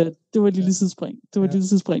var et lille sidespring. Det var et lille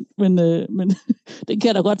sidespring. Men den kan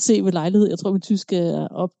jeg da godt se ved lejlighed. Jeg tror, min tysk er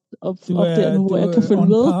op der nu, hvor jeg kan følge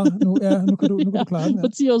med. Nu kan du klare den. For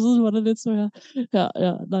 10 år siden var det lidt så her.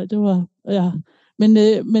 Ja, nej, det var... Ja. Men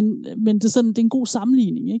det er sådan, det er en god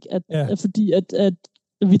sammenligning, ikke? Fordi at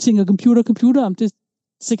vi tænker computer, om det er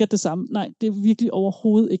sikkert det samme. Nej, det er virkelig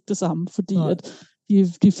overhovedet ikke det samme, fordi at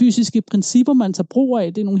de fysiske principper, man tager brug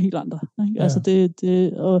af, det er nogle helt andre. Ikke? Ja. Altså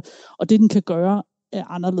og det, den kan gøre, er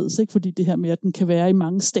anderledes, ikke? Fordi det her med, at den kan være i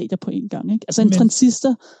mange stadier på en gang. Ikke? Altså en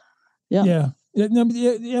transistor...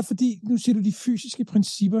 Ja, fordi nu siger du de fysiske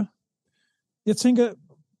principper. Jeg tænker,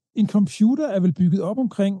 en computer er vel bygget op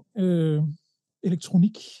omkring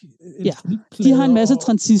elektronik. De har en masse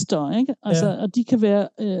transistorer, ikke? Altså, og de kan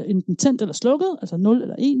være enten tændt eller slukket, altså 0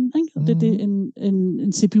 eller 1, ikke? Og det er det,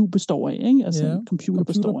 en CPU består af, ikke? Altså en computer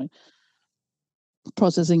består af.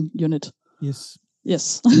 Processing unit.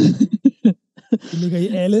 Yes. Det ligger i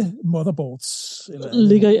alle motherboards.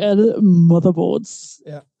 Ligger i alle motherboards.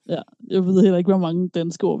 Ja. Ja. Jeg ved heller ikke, hvor mange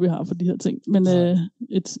danske ord vi har for de her ting, men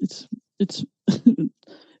et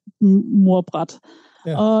morbræt.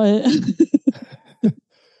 Ja.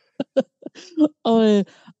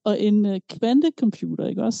 Og en kvantecomputer,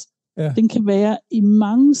 ikke også? Ja. Den kan være i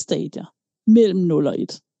mange stadier mellem 0 og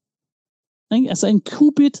 1. Ikke? Altså en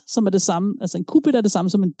qubit, som er det samme, altså en qubit er det samme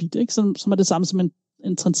som en bit, ikke? Som er det samme som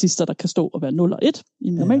en transistor, der kan stå og være 0 og 1 i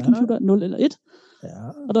en normal computer, 0 eller 1. Ja.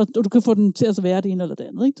 Og du kan få den til at være det ene eller det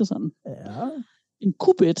andet, ikke? Det er sådan. Ja. En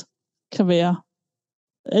qubit kan være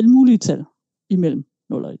alle mulige tal imellem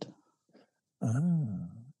 0 og 1.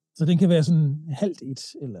 Så den kan være sådan halvt 1,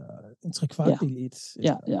 eller en trekvartdel 1.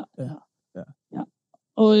 Ja.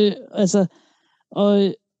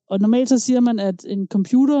 Og normalt så siger man, at en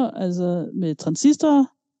computer, altså med transistorer,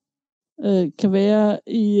 kan være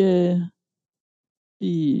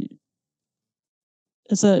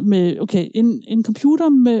en computer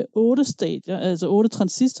med 8 stadier, altså 8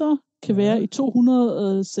 transistorer, kan være i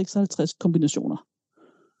 256 kombinationer.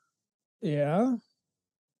 Ja.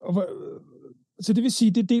 Så det vil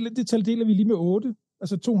sige, det tal deler vi lige med 8.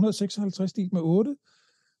 Altså 256 delt med 8.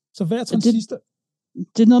 Så hver transistor...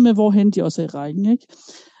 Det er noget med, hvorhen de også er i rækken, ikke?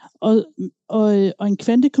 Og en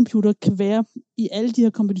kvantecomputer kan være i alle de her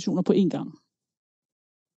kombinationer på én gang.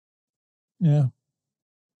 Ja.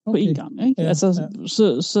 Okay. På én gang, ikke? Ja, altså,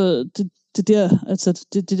 så det der, altså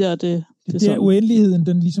det der, det er sådan. Uendeligheden,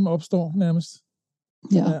 den ligesom opstår nærmest.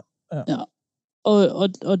 Ja.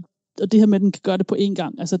 Og det her med, at den kan gøre det på én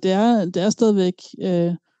gang, altså det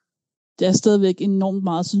er stadigvæk enormt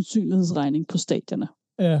meget sandsynlighedsregning på stadierne.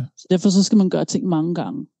 Ja. Så derfor så skal man gøre ting mange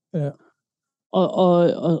gange. Ja.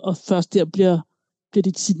 Og først der bliver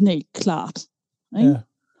dit signal klart. Ikke? Ja.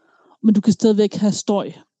 Men du kan stadigvæk have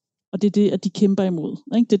støj, og det er det, at de kæmper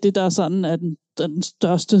imod. Ikke? Det er det, der er sådan, at den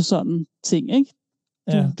største sådan ting. Ikke?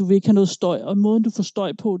 Du vil ikke have noget støj, og måden du får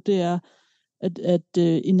støj på, det er, at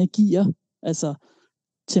energier, altså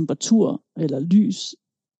temperatur eller lys,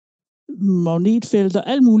 magnetfelter,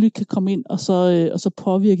 alt muligt kan komme ind, og så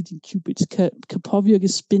påvirke din qubits, kan påvirke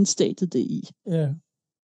spinstadiet det i. Ja.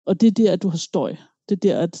 Og det er der, at du har støj. Det er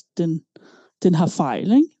der, at den har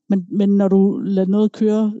fejl, ikke? Men når du lader noget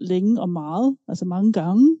køre længe og meget, altså mange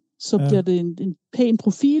gange, så bliver det en pæn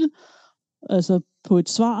profil, altså på et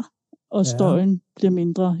svar, og støjen bliver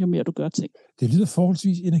mindre, jo mere du gør ting. Det lyder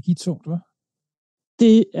forholdsvis energitungt, hva'?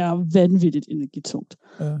 Det er vanvittigt energitungt.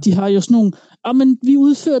 Ja. De har jo sådan nogle, men vi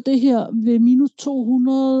udfører det her ved minus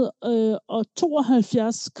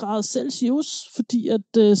 272 grader Celsius, fordi at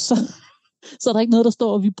så er der ikke noget, der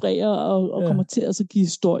står og vibrerer og kommer til at give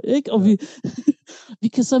støj, ikke? Og vi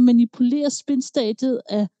kan så manipulere spinstadiet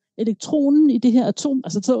af elektronen i det her atom.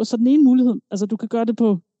 Altså så den ene mulighed, altså du kan gøre det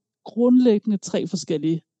på grundlæggende 3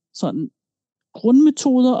 forskellige sådan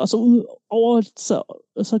grundmetoder, og så ud over,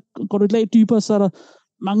 så går du et lag dybere, så er der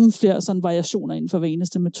mange flere sådan variationer inden for hver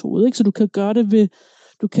eneste metode, ikke? Så du kan gøre det ved,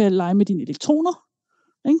 du kan lege med dine elektroner,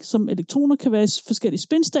 ikke? Som elektroner kan være i forskellige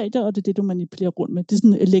spinstadier, og det er det, du manipulerer rundt med. Det er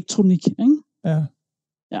sådan elektronik, ikke? Ja.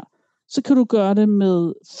 Så kan du gøre det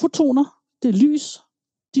med fotoner, det er lys,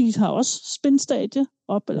 de har også spinstadie,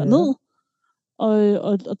 op eller ned,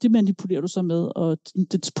 og det manipulerer du så med, og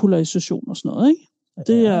dets polarisation og sådan noget, ikke?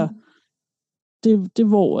 Det er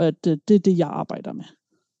hvor at det er det, jeg arbejder med.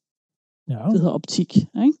 Ja. Det hedder optik,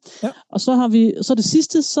 ikke? Ja. Og så har vi, så det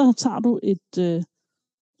sidste, så tager du et,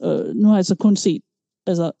 nu har jeg så kun set,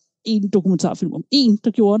 altså en dokumentarfilm om en,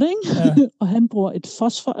 der gjorde det, ikke? Ja. Og han bruger et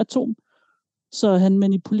fosforatom, så han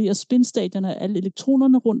manipulerer spinstadierne af alle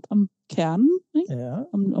elektronerne rundt om kernen, ikke? Ja.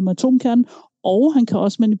 Om atomkernen, og han kan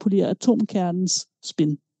også manipulere atomkernens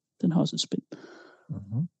spin. Den har også et spin.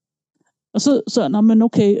 Uh-huh. Og så men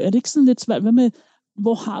okay, er det ikke sådan lidt svært? Hvad med,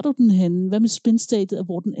 hvor har du den henne? Hvad med spinstadiet, og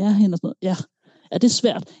hvor den er henne? Og sådan noget? Ja, er det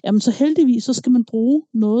svært? Jamen så heldigvis, så skal man bruge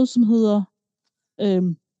noget, som hedder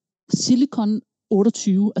silikon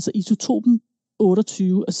 28, altså isotopen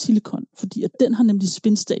 28 af silikon, fordi at den har nemlig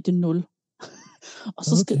spinstadie 0. Og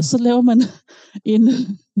så laver man en...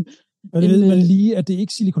 Og det ved man lige, at det er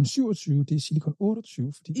ikke silikon 27, det er silikon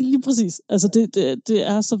 28. Fordi... Lige præcis. Altså det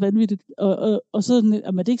er så vanvittigt. Og så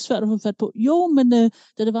er det ikke svært at få fat på. Jo, men da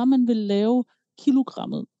det var, man ville lave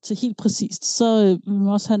kilogrammet til helt præcist, så vil man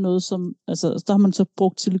også have noget som... Altså, der har man så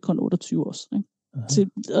brugt silikon 28 også. Ikke?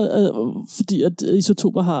 Fordi at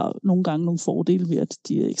isotoper har nogle gange nogle fordele ved, at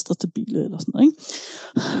de er ekstra stabile eller sådan noget. Ikke?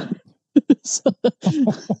 Så,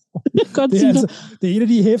 det er et af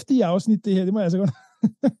de heftige afsnit, det her. Det må jeg altså godt...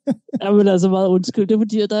 Jeg vil altså meget undskylde. Det er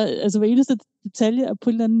fordi, at der, altså hver eneste detalje er på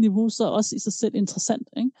et eller andet niveau, så også i sig selv interessant,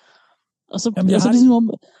 ikke? Og så er det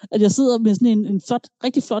ligesom, at jeg sidder med sådan en flot,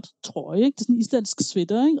 rigtig flot trøje, ikke? Det er sådan en islandsk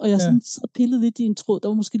sweater, ikke? Og jeg sådan pillet lidt i en tråd, der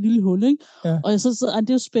var måske et lille hul, ikke? Ja. Og jeg så sidder, det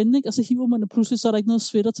er jo spændende, ikke? Og så hiver man, og pludselig så er der ikke noget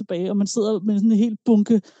sweater tilbage, og man sidder med sådan en helt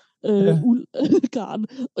bunke uldgarn,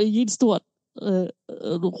 og i et stort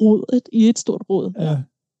rod, i et stort rod. Ja.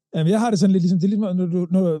 Jamen, jeg har det sådan lidt ligesom, det er ligesom,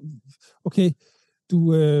 når okay,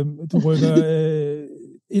 du rykker et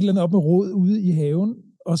eller andet op med rod ude i haven,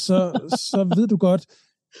 og så ved du godt,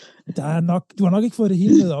 du har nok ikke fået det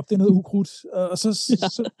hele med op, det er noget ukrudt, og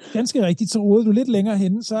så ganske rigtigt, så roder du lidt længere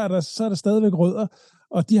hen, så er der stadigvæk rødder,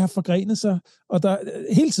 og de har forgrenet sig, og der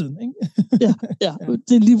hele tiden, ikke? ja,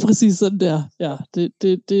 det er lige præcis sådan der. Ja,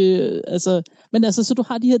 altså, men altså, så du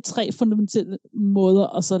har de her 3 fundamentale måder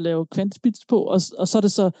at så lave kvantespits på, og så er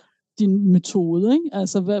det så din metode, ikke?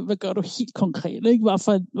 Altså, hvad gør du helt konkret, ikke?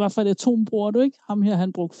 Hvad for et atom bruger du, ikke? Ham her,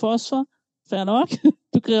 han brugte fosfor, fair nok.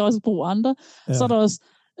 Du kan også bruge andre. Ja. Så er der også,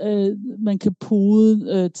 man kan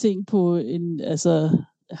pode ting på en, altså,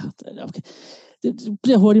 okay. Det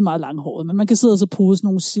bliver hurtigt meget langhåret, men man kan sidde og så pode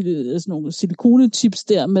sådan nogle silikonechips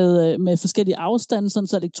der med forskellige afstande, sådan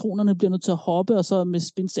så elektronerne bliver nødt til at hoppe, og så med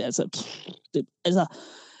spinstadiet, det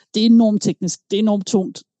er enormt teknisk, det er enormt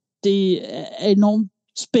tungt, det er enormt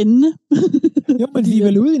spændende. Jo, men vi er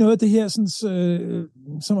vel ude i noget af det her, sådan,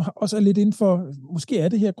 som også er lidt inden for, måske er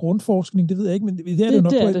det her grundforskning, det ved jeg ikke, men det er det jo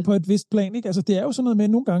nok på et vist plan, ikke? Altså det er jo sådan noget med,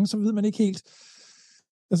 nogle gange, så ved man ikke helt,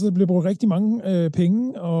 altså der bliver brugt rigtig mange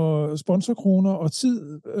penge og sponsorkroner og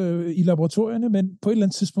tid i laboratorierne, men på et eller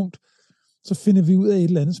andet tidspunkt, så finder vi ud af et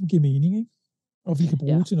eller andet, som giver mening, ikke? Og vi kan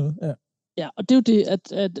bruge til noget. Ja, og det er jo det,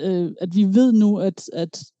 at vi ved nu,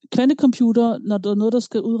 at kvantecomputer, når der er noget, der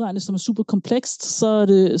skal udregnes, som er super komplekst, så er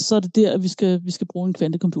det der, at vi skal bruge en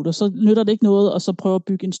kvantecomputer. Så nytter det ikke noget at så prøve at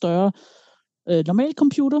bygge en større normal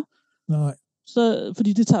computer. Nej. Så,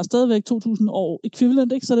 fordi det tager stadigvæk 2000 år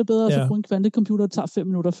ekvivalent, ikke? Så er det bedre at bruge en kvantecomputer, der tager 5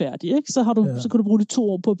 minutter færdig, ikke? Så kan du bruge de 2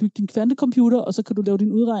 år på at bygge din kvantecomputer, og så kan du lave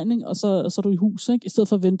din udregning, og så er du i hus, ikke? I stedet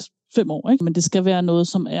for at vente 5 år, ikke? Men det skal være noget,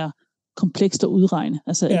 som er komplekst at udregne.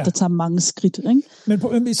 Altså, der tager mange skridt. Ikke?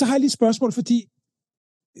 Men så har jeg lige et spørgsmål, fordi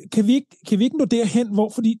kan vi ikke nå derhen, hvor,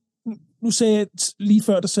 fordi nu sagde jeg lige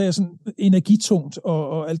før, der sagde jeg sådan energitungt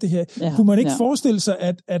og alt det her. Ja, kunne man ikke forestille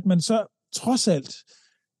sig, at man så trods alt,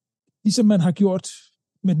 ligesom man har gjort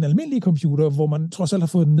med den almindelige computer, hvor man trods alt har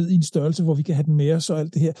fået den ned i en størrelse, hvor vi kan have den med os og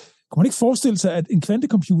alt det her, kunne man ikke forestille sig, at en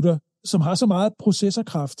kvantecomputer, som har så meget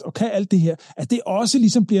processorkraft og kan alt det her, at det også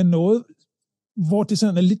ligesom bliver noget, hvor det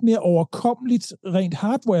sådan er lidt mere overkommeligt rent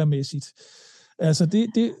hardware-mæssigt. Altså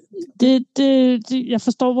jeg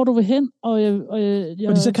forstår, hvor du vil hen,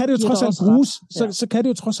 fordi så kan det jo trods alt bruges, så kan det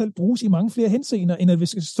jo trods alt bruges i mange flere henseender, end at vi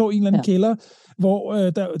skal stå i en eller anden kælder, hvor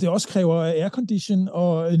det også kræver aircondition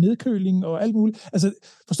og nedkøling og alt muligt. Altså,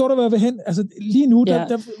 forstår du, hvad jeg vil hen? Altså, lige nu,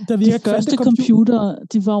 der virker de første computer,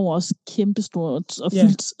 de var jo også kæmpestore og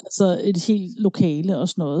fyldt altså et helt lokale og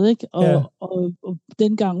sådan noget, ikke? Og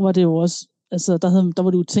dengang var det jo også altså, der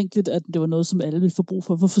var det utænkeligt, at det var noget, som alle ville få brug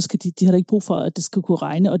for. Hvorfor skal de har da ikke brug for, at det skal kunne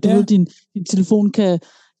regne? Og det ved, din telefon kan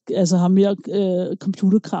har mere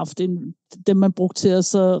computerkraft, end dem, man brugte til at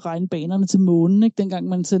så regne banerne til månen, ikke? Dengang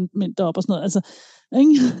man sendte mænd derop og sådan noget. Altså,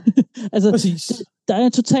 ikke? Altså der er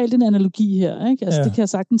totalt en analogi her, ikke? Altså, det kan jeg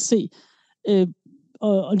sagtens se.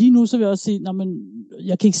 Og lige nu så vil jeg også sige,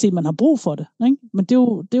 jeg kan ikke se, at man har brug for det, ikke? Men det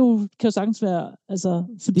er jo kan jo sagtens være, altså,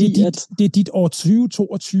 fordi det er dit år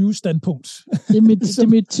 2022 standpunkt. Det er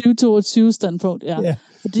mit 2022 standpunkt, ja.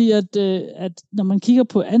 Fordi at når man kigger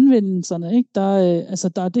på anvendelserne, ikke, der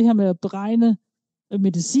er det her med at beregne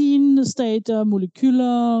medicinstadier,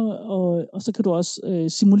 molekyler, og så kan du også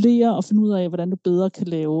simulere og finde ud af, hvordan du bedre kan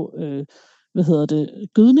lave,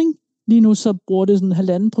 gødning. Lige nu så bruger det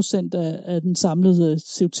sådan 1,5% af den samlede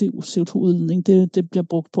CO2-udledning. Det bliver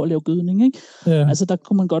brugt på at lave gødning, ikke? Ja. Altså der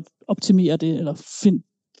kunne man godt optimere det, eller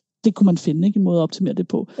det kunne man finde, ikke? En måde at optimere det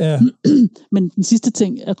på. Ja. Men den sidste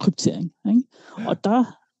ting er kryptering, ikke? Og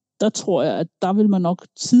der tror jeg, at der vil man nok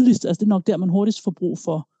tidligst, altså det er nok der, man hurtigst får brug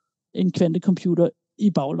for en kvantecomputer i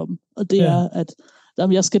baglommen. Og det er, at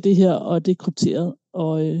jeg skal det her, og det er krypteret,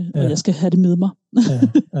 og jeg skal have det med mig.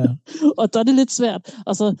 Ja. Og der er det lidt svært.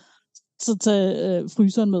 Altså, så tage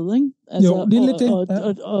fryseren med, ikke? Altså, jo, det er lidt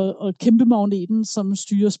det. Og kæmpe magneten, som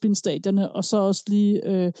styrer spinstadierne, og så også lige,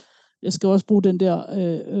 jeg skal også bruge den der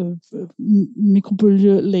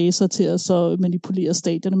mikrobølgelaser til at så manipulere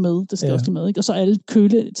stadierne med, det skal også lige med, ikke? Og så alle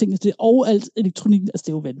køletingene, og alt elektronik, altså det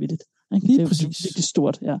er jo vanvittigt. Ikke? Lige det er præcis. jo virkelig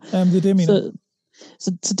stort, ja. Jamen, det er det, jeg mener.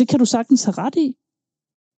 Så det kan du sagtens have ret i,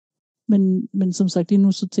 men som sagt, lige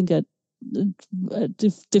nu så tænker jeg,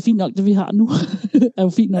 det er fint nok, det vi har nu. Er jo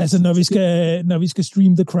fint nok. Altså, når vi skal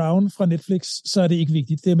streame The Crown fra Netflix, så er det ikke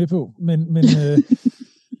vigtigt, det er med på. Men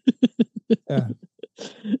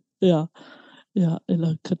ja,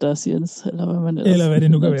 eller Kardashians, eller hvad man ellers. Eller hvad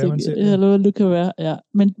det nu kan være, man ser. Eller hvad det kan være, ja.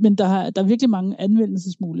 Men der er virkelig mange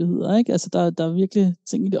anvendelsesmuligheder, ikke? Altså, der er virkelig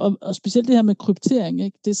ting i det. Og specielt det her med kryptering,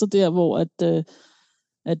 ikke? Det er så der, hvor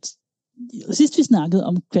at sidst vi snakkede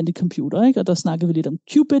om kvantecomputer, ikke? Og der snakkede vi lidt om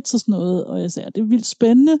qubits og sådan noget, og jeg sagde, at det er vildt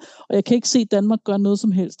spændende, og jeg kan ikke se, at Danmark gør noget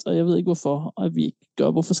som helst, og jeg ved ikke hvorfor, og vi ikke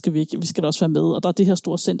gør, hvorfor skal vi ikke? Vi skal da også være med, og der er det her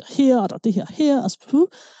store center her, og der er det her, og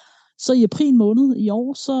så i april måned i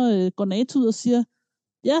år, så går NATO ud og siger,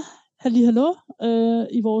 ja, hallo,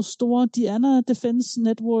 i vores store Diana Defense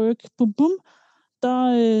Network, bum bum,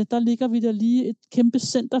 der ligger vi der lige et kæmpe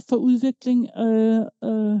center for udvikling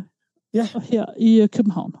her i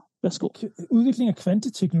København. Værsgo. Udvikling af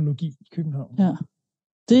kvanteteknologi i København. Ja,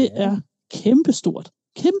 det er kæmpestort.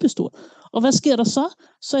 Kæmpestort. Og hvad sker der så?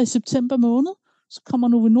 Så i september måned, så kommer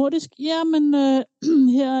Novo Nordisk, jamen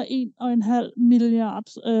her er 1,5 milliard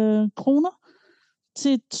kroner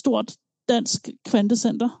til et stort dansk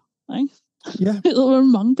kvantecenter. Ikke? Ja. Det er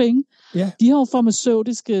mange penge. Ja. De har jo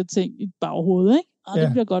farmaceutiske ting i baghovedet, ikke? Og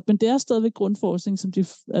det bliver godt, men det er stadigvæk grundforskning, som de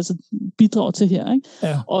bidrager til her, ikke?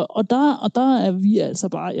 Ja. Og der er vi altså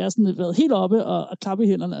bare, jeg har sådan været helt oppe og klappe i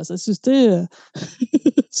hænderne, altså jeg synes, det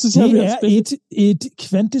synes jeg er et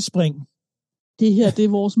kvantespring. Det her, det er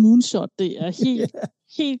vores moonshot, det er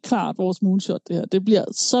helt klart vores moonshot, det her. Det bliver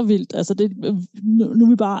så vildt, altså nu er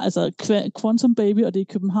vi bare, altså Quantum Baby, og det er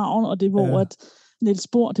i København, og det er hvor at Niels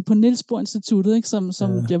Bohr, det er på Niels Bohr Instituttet, ikke, som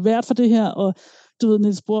bliver vært for det her, og du ved,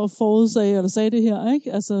 Niels Bohr forudsagde, eller sagde det her,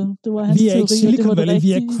 ikke? Altså, det var hans teori. Vi er ikke Silicon Valley,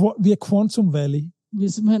 vi er Quantum Valley. Vi er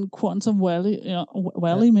simpelthen Quantum Valley,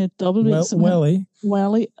 Valley med et W.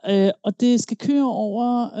 Valley. Og det skal køre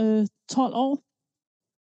over 12 år.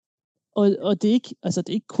 Og det er ikke, altså det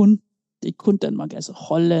er ikke kun Danmark, altså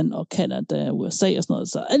Holland og Canada, USA og sådan noget,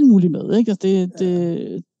 så alt muligt med, ikke? Altså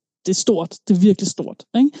det er stort, det er virkelig stort,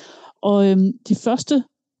 ikke? Og de første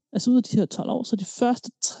altså ud af de her 12 år, så de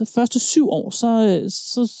første 7 år,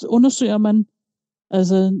 så undersøger man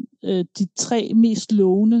altså de 3 mest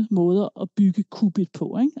lovende måder at bygge qubit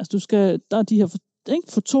på. Ikke? Altså der er de her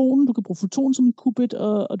fotonen, du kan bruge foton som en qubit,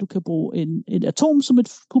 og du kan bruge et atom som et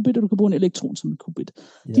qubit, og du kan bruge en elektron som et qubit.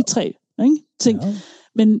 Ja. De 3 ting. Ja.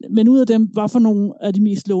 Men ud af dem, hvad for nogle af de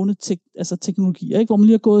mest lovende teknologier, ikke? Hvor man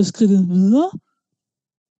lige har gået skridtet videre,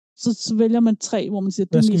 så vælger man 3, hvor man siger,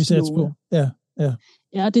 det er mest lovende.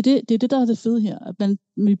 Ja, det er det, der er det fede her. At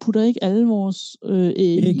vi putter ikke alle vores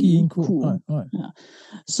æg i en kur. Nej. Ja.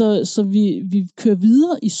 Så vi kører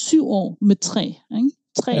videre i 7 år med 3. Ikke?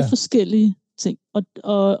 3 forskellige ting.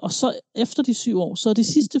 Og så efter de 7 år, så de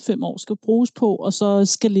sidste 5 år skal bruges på, og så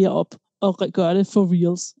skalere op og gøre det for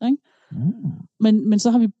reals. Ikke? Men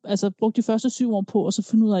så har vi altså brugt de første 7 år på, og så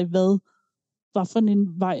finde ud af, hvad for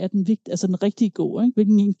en vej er den vigtige, altså den rigtige gå. Ikke?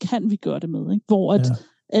 Hvilken en kan vi gøre det med? Ikke? Hvor at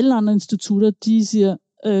alle andre institutter, de siger,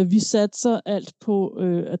 vi satser alt på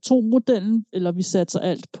atommodellen, eller vi satser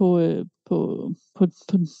alt på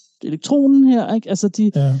elektronen her. Ikke? Altså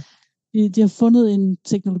de har fundet en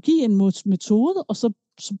teknologi, en metode, og så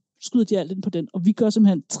skyder de alt ind på den. Og vi gør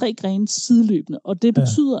simpelthen 3 grene sideløbende. Og det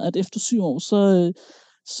betyder, at efter 7 år,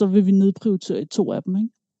 så vil vi nedprioritere 2 af dem. Ikke?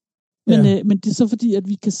 Men det er så fordi, at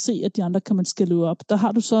vi kan se, at de andre kan man skale op. Der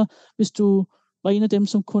har du så, hvis du var en af dem,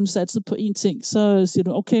 som kun satsede på én ting, så siger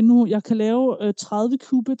du, okay, nu jeg kan lave 30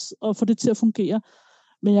 qubits og få det til at fungere,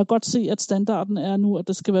 men jeg kan godt se, at standarden er nu, at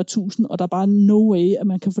der skal være 1000, og der er bare no way, at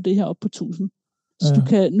man kan få det her op på 1000.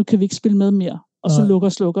 Så nu kan vi ikke spille med mere, og så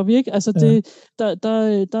slukker vi, ikke? Altså,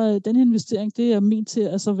 den her investering, det er ment til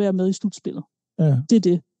at være med i slutspillet. Ja. Det er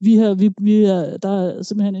det. Der er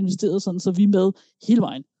simpelthen investeret sådan, så vi er med hele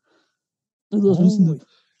vejen. Det lyder sådan en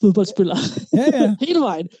fodboldspiller. Ja. Hele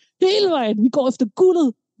vejen. Vi går efter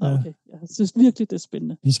guldet. Okay. Jeg synes virkelig, det er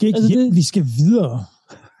spændende. Vi skal ikke hjem, vi skal videre.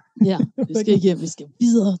 Ja, vi skal ikke hjem, vi skal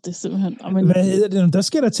videre. Det er simpelthen... Hvad hedder det? Der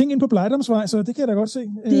sker der ting ind på Blejdomsvej, så det kan jeg da godt se.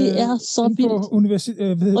 Det er så vildt.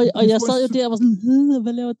 Og jeg sad jo der og var sådan,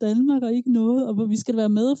 hvad laver Danmark og ikke noget? Og vi skal være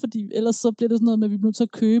med, fordi ellers så bliver det sådan noget med, at vi bliver nødt til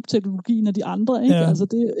at købe teknologien af de andre. Ikke? Ja. Altså,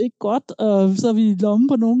 det er ikke godt, og så er vi i lommen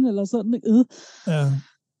på nogen, eller sådan. Ja.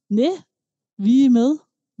 Nej, vi er med.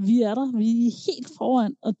 Vi er der. Vi er helt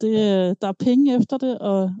foran, og der er penge efter det,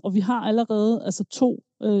 og vi har allerede 2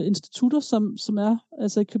 institutter, som er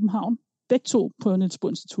altså i København. Begge 2 på Niels Bohr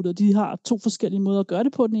Instituttet. De har 2 forskellige måder at gøre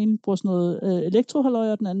det på. Den ene bruger sådan noget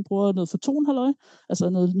elektrohalløj, og den anden bruger noget fotonhalløj, altså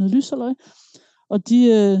noget lyshalløj. Og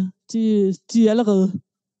de er allerede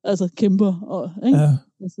kæmper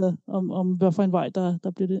om hvad for en vej,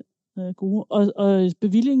 der bliver det gode. Og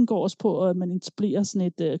bevillingen går også på, at man etablerer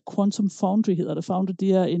sådan et Quantum Foundry, hedder det. Foundry,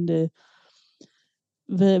 det er en...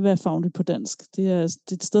 hvad er Foundry på dansk? Det er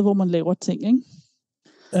et sted, hvor man laver ting, ikke?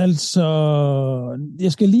 Altså,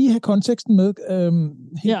 jeg skal lige have konteksten med.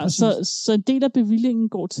 Så en del af bevillingen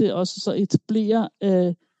går til også så etablere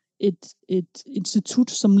et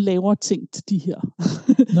institut, som laver ting til de her.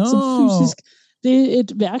 Som fysisk. Det er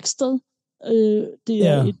et værksted. Det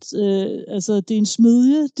er en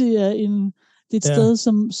smedje. Det er et sted,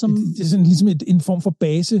 som det er sådan ligesom en form for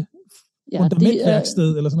base.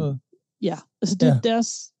 Fundamentværksted eller sådan noget. Ja, altså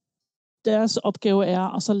deres opgave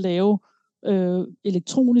er at så lave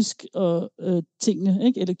elektronisk og tingene,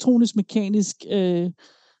 ikke? Elektronisk, mekanisk,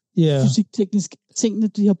 fysikteknisk tingene,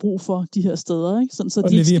 de har brug for de her steder, ikke? Sådan, så og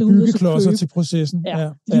de leverer byggeklodser til processen.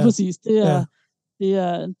 Lige præcis. Det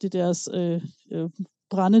er deres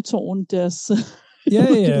brændetårn, deres...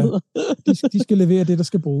 De skal levere det, der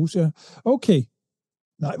skal bruges, ja. Okay.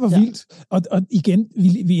 Nej, hvor vildt. Og igen,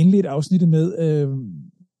 vi indledte afsnittet med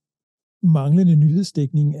manglende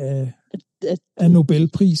nyhedsdækning af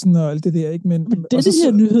Nobelprisen og alt det der, ikke? Men det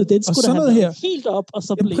her nyhed, den skulle da have været helt op og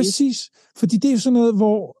så blæse. Præcis, fordi det er jo sådan noget,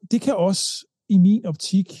 hvor det kan også i min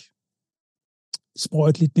optik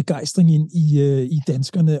sprøjte lidt begejstring ind i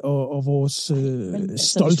danskerne og vores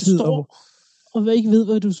stolthed. Og hvad ikke ved,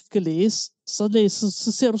 hvad du skal læse,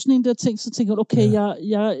 så ser du sådan en der ting, så tænker du, okay,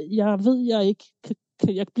 jeg ved,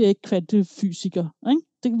 jeg bliver ikke kvantefysiker, ikke?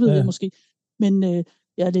 Det ved jeg måske, men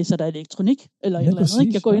jeg læser der elektronik, eller et eller andet,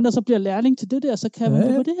 ikke? Jeg går ind, og så bliver lærling til det der, så kan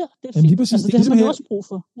man på det her. Det er fint. Præcis, det har man jo også brug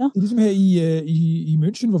for. Ja. Det er ligesom her i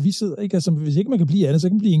München, hvor vi sidder, ikke? Altså, hvis ikke man kan blive andet, så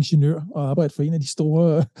kan man blive ingeniør og arbejde for en af de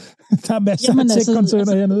store... der er masser af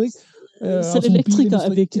tech-koncerner hernede, ikke? Så elektriker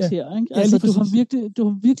er vigtigt her, ikke? Altså, du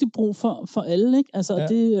har virkelig brug for alle, ikke?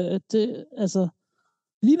 Altså,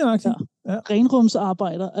 lige nøjagtigt. Ja.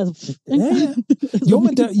 Renrumsarbejder. Altså, Jo,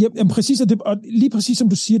 men præcis, og lige præcis som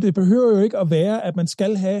du siger, det behøver jo ikke at være, at man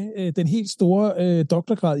skal have den helt store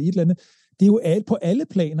doktorgrad i et eller andet. Det er jo på alle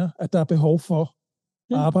planer, at der er behov for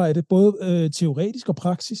arbejde, både teoretisk og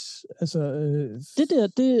praksis. Altså, det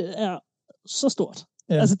er så stort.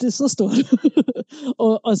 Ja. Altså, det er så stort.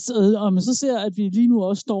 og man så ser, at vi lige nu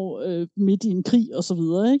også står midt i en krig og så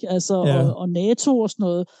videre, ikke? Altså, og NATO og sådan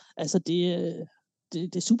noget. Altså,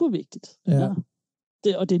 det er super vigtigt. Ja.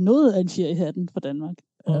 Og det er noget af en fjer i hatten for Danmark.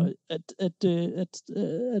 Ja. Og at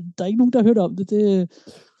der er ikke nogen, der har hørt om det.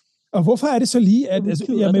 Og hvorfor er det så lige, at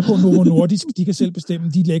jeg er med på Novo Nordisk, de kan selv bestemme,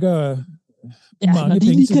 de lægger mange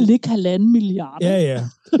penge lige kan lægge 1,5 milliarder. Ja.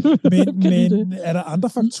 Men er der andre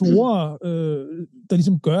faktorer, der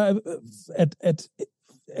ligesom gør,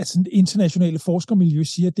 at sådan internationale forskermiljø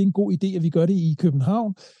siger, at det er en god idé, at vi gør det i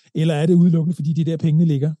København, eller er det udelukkende, fordi de der pengene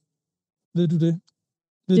ligger? Ved du det?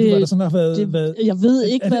 Ved du, hvad der sådan har været? Jeg ved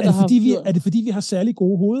ikke, hvad der har... Er det fordi, vi har særlig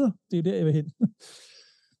gode hoveder? Det er der, jeg vil hen.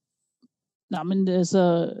 Nej, men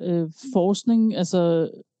altså, forskning, altså,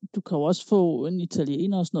 du kan jo også få en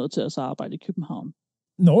italiener og sådan noget til at arbejde i København.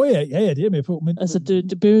 Nå ja, det er jeg med på. Men... Altså,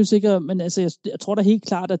 det behøver sikkert, men altså, jeg tror da helt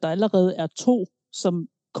klart, at der allerede er 2, som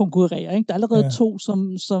konkurrerer, ikke? Der er allerede 2,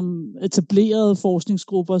 som etablerede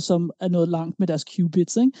forskningsgrupper, som er nået langt med deres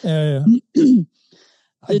qubits, ikke? Ja.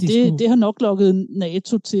 Det har nok lukket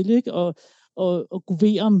NATO til, ikke? Og kunne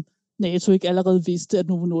ved om NATO ikke allerede vidste, at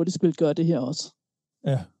Novo Nordisk ville gøre det her også.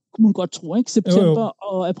 Ja. Kunne man godt tro, ikke? September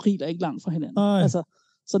og april er ikke langt fra hinanden. Altså,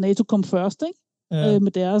 så NATO kom først, ikke? Ja.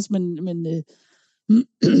 Med deres, men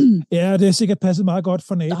ja, det er sikkert passet meget godt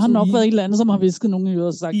for NATO. Der har nok været et eller andet, som har visket nogen i øvrigt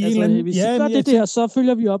og sagt, hvis vi gør det der, så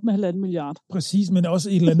følger vi op med 1,5 milliard. Præcis, men også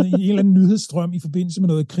i en eller anden nyhedsstrøm i forbindelse med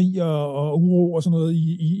noget krig og uro og sådan noget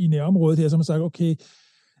i nærområdet her, som har sagt, okay,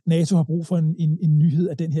 NATO har brug for en nyhed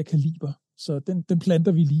af den her kaliber, så den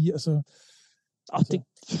planter vi lige, og så...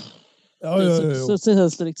 Så havde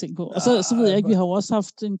jeg slet ikke tænkt på. Og så ved jeg ikke, vi har jo også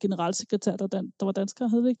haft en generalsekretær, der var dansker,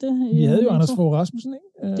 havde vi ikke det? Vi havde jo Anders Fogh Rasmussen,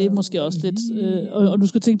 ikke? Det er måske også lidt... og du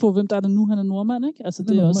skal tænke på, hvem der er der nu. Han er nordmand, ikke? Altså,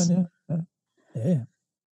 det er nordmand, også... Ja.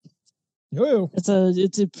 Jo. Altså,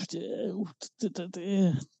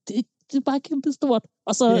 det er bare kæmpe stort.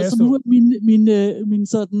 Og så nu er min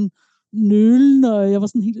sådan nølen, og jeg var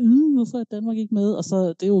sådan helt hvorfor er Danmark ikke med? Og så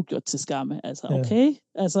det er jo gjort til skamme. Altså, okay.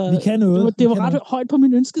 Altså, vi kan noget. Det var ret højt på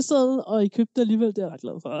min ønskeseddel, og I købte det alligevel, det er jeg ret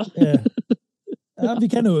glad for. Ja, vi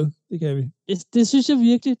kan noget. Det kan vi. Det synes jeg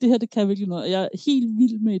virkelig, det kan virkelig noget. Jeg er helt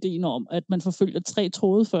vild med ideen om, at man forfølger 3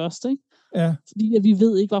 tråde først, ikke? Ja. Fordi at vi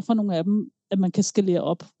ved ikke, hvorfor nogle af dem, at man kan skalere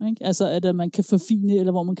op, ikke? Altså, at man kan forfine,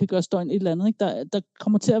 eller hvor man kan gøre støjen et eller andet, ikke? Der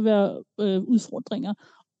kommer til at være udfordringer,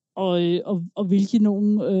 og hvilke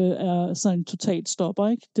nogen er sådan en totalt stopper,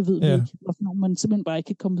 ikke? Det ved vi ikke, hvorfor nogen man simpelthen bare ikke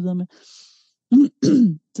kan komme videre med.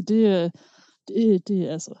 Så det er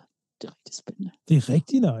altså, det er rigtig spændende. Det er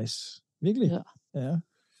rigtig nice. Virkelig. Ja.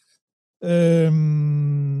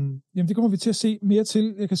 Jamen, det kommer vi til at se mere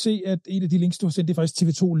til. Jeg kan se, at en af de links, du har sendt, det er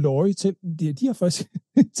faktisk TV2 Løje til. De har faktisk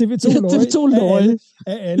TV2 Løje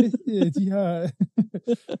af alle. De har...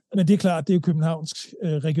 Men det er klart, det er jo københavnsk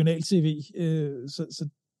regional-tv. Så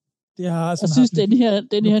det har jeg synes, den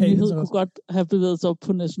her nyhed kunne godt have bevæget sig op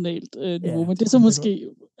på nationalt niveau, men det er så måske,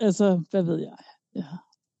 altså, hvad ved jeg?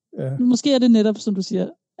 Ja. Måske er det netop, som du siger,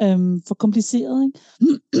 for kompliceret, ikke?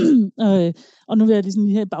 Og nu vil jeg lige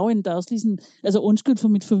her i bagenden, der er også lige sådan, altså undskyld for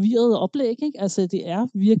mit forvirrede oplæg, ikke? Altså det er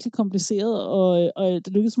virkelig kompliceret, og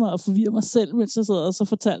det lykkedes mig at forvirre mig selv, mens jeg sad og så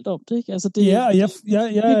fortalte om det, ikke? Altså det jeg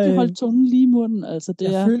virkelig holdt tungen lige i munden, altså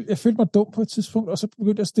det jeg følte mig dum på et tidspunkt, og så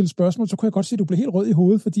begyndte jeg at stille spørgsmål, så kunne jeg godt se, at du blev helt rød i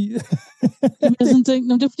hovedet, fordi... Jamen, jeg sådan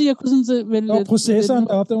tænkte, det er fordi, jeg kunne sådan set... Og processoren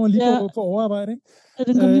deroppe, der var lige på overarbejde, ikke? Ja,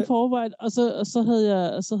 den kom lige på overarbejde, og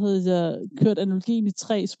så havde jeg kørt analogien i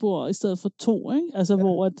 3 spor, i stedet for 2, ikke? Altså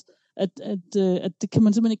hvor at det kan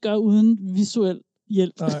man simpelthen ikke gøre uden visuel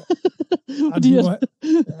hjælp. Nej. Fordi nej.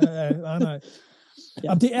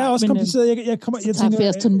 Jamen, det er også kompliceret. Jeg tænker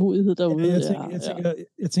fast tålmodighed derude.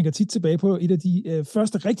 Jeg tænker tit tilbage på et af de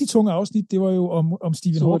første rigtig tunge afsnit, det var jo om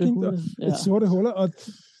Stephen Hawking, de sorte huller,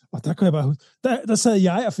 og der kan jeg bare der sad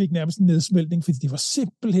jeg og fik nærmest en nedsmeltning, fordi det var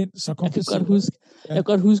simpelthen så kompliceret. Jeg kan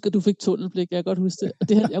godt huske, at du fik tunnelblik. Jeg kan godt huske det.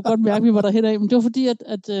 Jeg kan godt mærke, at vi var derhen af, men det var fordi,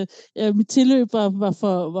 at mit tilløb var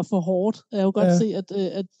for hårdt. Jeg kunne godt se,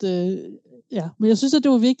 men jeg synes, at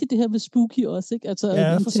det var vigtigt, det her med spooky også, ikke? Altså,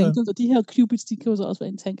 entangled, og de her qubits, de kan jo så også være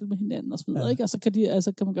entangled med hinanden og så videre, ikke? Og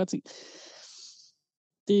så kan man godt tænke,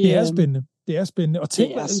 det er spændende. Det er spændende. Og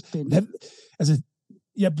tænk, altså,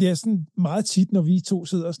 jeg bliver sådan meget tit, når vi to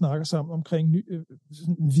sidder og snakker sammen omkring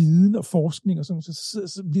viden og forskning og sådan,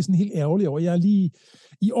 så bliver sådan helt ærgerlig over.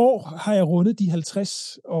 I år har jeg rundet de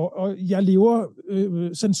 50, og jeg lever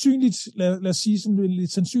sandsynligt, lad os sige sådan en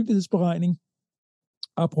lidt sandsynlighedsberegning,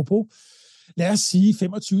 apropos, lad os sige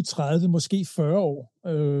 25, 30, måske 40 år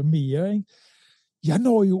mere, ikke? jeg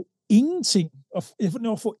når jo ingenting, og jeg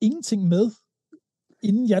når at få ingenting med,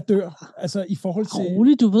 inden jeg dør, altså i forhold til...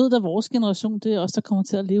 Roligt, du ved, at vores generation, det er os, der kommer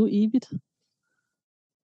til at leve evigt.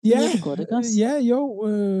 Ja, det du godt, ikke også? Ja, jo,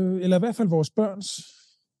 eller i hvert fald vores børns.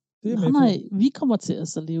 Det er Nej, vi kommer til at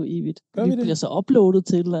så leve evigt. Gør vi bliver så uploadet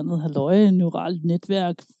til et eller andet halløje, neuralt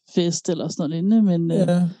netværk, fest eller sådan noget lignende, men...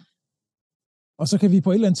 Ja. Og så kan vi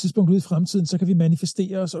på et eller andet tidspunkt ude i fremtiden, så kan vi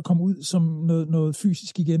manifestere os og komme ud som noget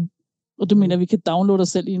fysisk igen. Og du mener, at vi kan downloade os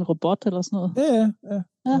selv i en robot eller sådan noget?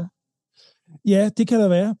 Ja. Ja, det kan der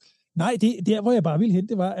være. Nej, der hvor jeg bare ville hen,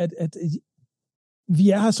 det var, at vi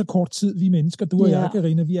er her så kort tid, vi mennesker, du og jeg,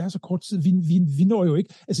 Karina, vi er her så kort tid, vi når jo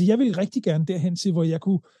ikke. Altså, jeg vil rigtig gerne derhen til, hvor jeg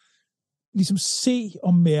kunne ligesom se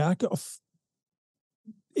og mærke og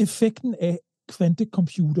effekten af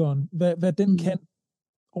kvantecomputeren, hvad den kan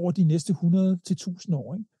over de næste 100 til 1000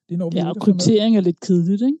 år, ikke? Det er, når vi og kryptering er lidt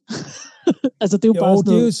kedeligt, ikke? Altså, det er jo bare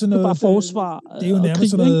sådan noget, det er bare forsvar. Det er jo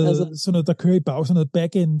nærmest sådan noget, der kører i bag, sådan noget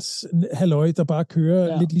backend halløj, der bare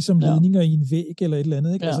kører lidt ligesom ledninger i en væg eller et eller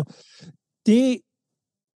andet, ikke? Altså, det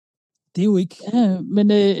er jo ikke... Ja,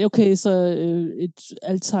 men okay, så et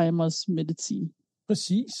Alzheimers medicin.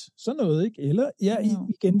 Præcis, sådan noget, ikke? Eller,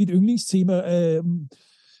 igen, mit yndlingstema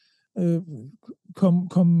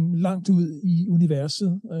kom langt ud i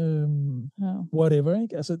universet. Whatever,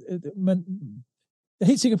 ikke? Altså, jeg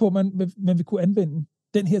er helt sikker på, at man vil kunne anvende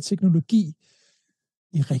den her teknologi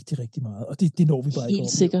i rigtig, rigtig meget. Og det når vi bare ikke over. Helt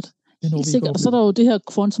sikkert. Helt sikkert. Og så er der jo det her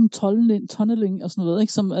quantum tunneling og sådan noget,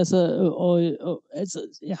 ikke? Som, altså,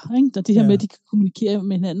 ikke? Der det her med, at de kan kommunikere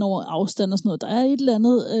med hinanden over afstand og sådan noget. Der er et eller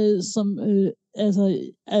andet, som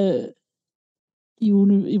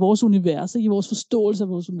i vores univers, ikke? I vores forståelse af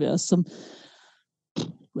vores univers, som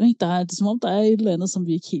ikke? Det er som om, der er et eller andet, som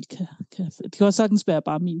vi ikke helt kan. Det kan også sagtens være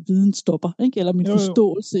bare min viden stopper, ikke? Eller min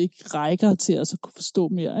forståelse ikke rækker til at så kunne forstå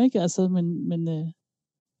mere, ikke? Altså, men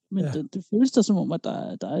det føles der som om, at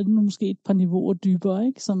der er måske et par niveauer dybere,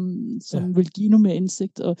 ikke? Som vil give noget mere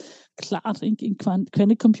indsigt. Og klart, ikke? En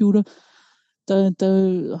kvantecomputer,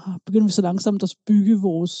 der begynder vi så langsomt at bygge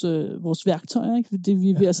vores værktøjer, ikke? Vi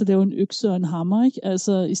er ved at lave en økse og en hammer, ikke?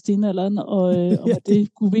 Altså i stenalderen, og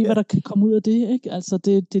det kunne ved, hvad der kan komme ud af det, ikke? Altså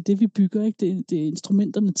det er det, vi bygger, ikke? Det er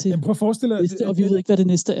instrumenterne til. Jamen, prøv at forestille dig, næste, og vi ved ikke, hvad det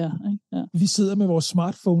næste er, ikke? Ja. Vi sidder med vores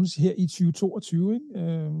smartphones her i 2022, ikke?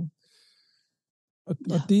 Og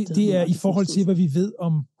det er i forhold til, hvad vi ved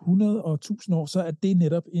om 100 og 1000 år, så er det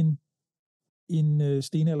netop en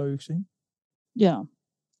stenalderøkse, ikke? Ja.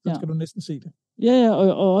 Så skal du næsten se det. Ja,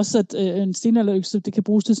 og også, at en stenalderøkse, det kan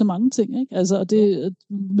bruges til så mange ting, ikke? Altså,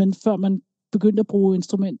 men før man begyndte at bruge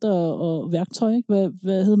instrumenter og værktøj, ikke?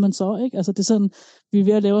 Hvad hed man så, ikke? Altså, det er sådan, vi er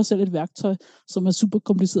ved at lave os selv et værktøj, som er super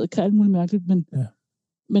kompliceret, kan alt muligt mærkeligt,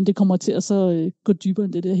 men det kommer til at så gå dybere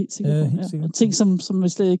end det er helt sikkert. Helt sikkert. Og ting, som vi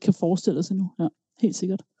slet ikke kan forestille os endnu. Ja, helt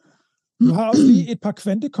sikkert. Du har også lige et par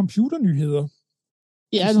kvantecomputernyheder.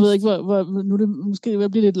 Ja, nu ved jeg ikke, hvor nu er det måske ved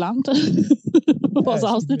at blive lidt langt. Vores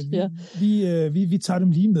afsnit. Vi tager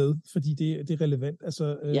dem lige med, fordi det er relevant.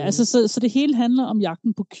 Altså, så det hele handler om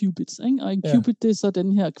jagten på qubits, ikke? Og en qubit, det er så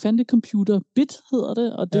den her kvantecomputer bit, hedder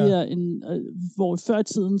det, og det er hvor før i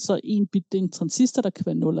tiden, så en bit, det er en transistor, der kan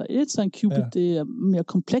være 0 og 1, så en qubit, det er mere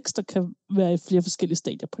kompleks, der kan være i flere forskellige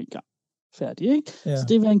stadier på en gang. Færdig, ikke? Så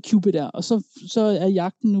det er, hvad en qubit er. Og så er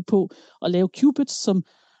jagten nu på at lave qubits,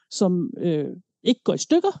 som ikke går i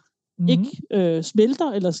stykker, ikke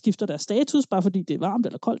smelter eller skifter deres status, bare fordi det er varmt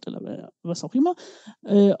eller koldt, eller hvad så rimer.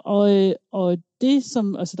 Og det,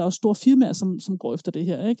 som, altså der er jo store firmaer, som går efter det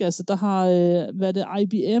her, ikke? Altså der har,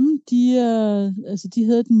 IBM, de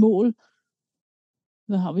havde et mål.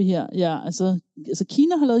 Hvad har vi her? Ja, altså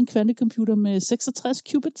Kina har lavet en kvantecomputer med 66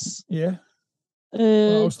 qubits. Ja.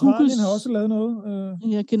 Og Australien har også lavet noget.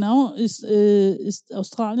 Ja, genau.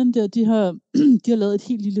 Australien der, de har lavet et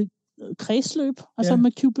helt lille kredsløb, altså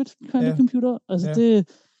med kvantecomputer. Altså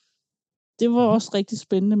det var også rigtig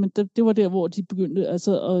spændende, men det var der, hvor de begyndte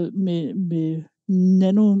altså med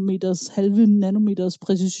halve nanometers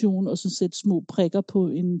præcision, og så sætte små prikker på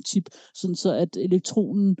en chip, sådan så at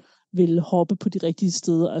elektronen ville hoppe på de rigtige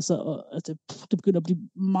steder. Altså det begynder at blive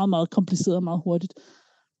meget, meget kompliceret og meget hurtigt.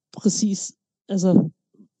 Præcis, altså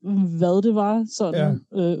hvad det var, sådan,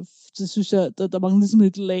 det synes jeg, der mangler ligesom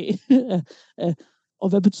et lag af og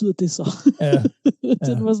hvad betyder det så?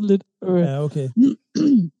 Det var sådan lidt... Ja, okay.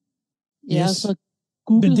 Så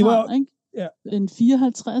Google har, ikke? En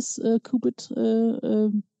 54 qubit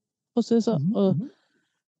processor,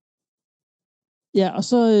 og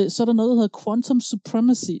så er der noget, der hedder quantum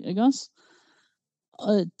supremacy, ikke også?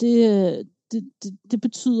 Og det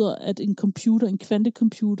betyder, at en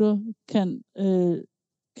kvantecomputer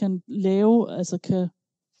kan lave, altså kan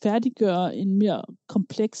færdiggøre en mere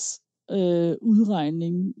kompleks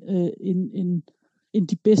udregning, end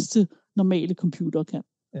de bedste normale computere kan.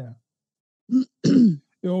 Ja.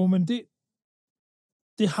 Jo, men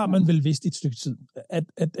det har man vel vidst et stykke tid,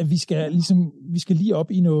 at vi skal lige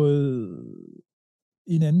op i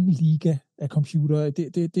en anden liga af computere.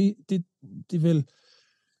 Det vel,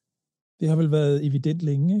 det har vel været evident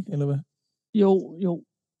længe, ikke? Eller hvad? Jo.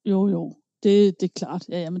 Det er klart.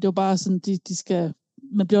 Ja, men det er jo bare sådan, de skal.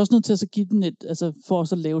 Man bliver også nødt til at så give dem et, altså for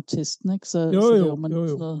os at lave testen, ikke? Så laver man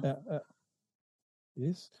sådan noget. Ja.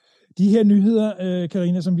 Yes. De her nyheder,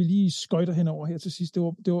 Karina, som vi lige skøjter henover her til sidst,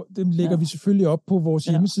 dem lægger vi selvfølgelig op på vores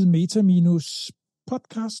hjemmeside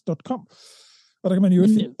meta-podcast.com, og der kan man jo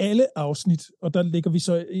finde alle afsnit, og der lægger vi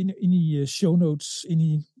så ind i show notes, ind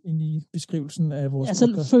i beskrivelsen af vores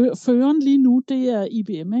podcast. Føreren lige nu, det er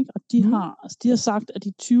IBM, ikke? Og de har sagt, at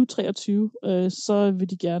i 2023, så vil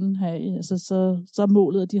de gerne have, altså så er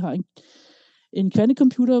målet, at de har en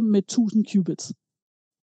kvantecomputer med 1000 qubits.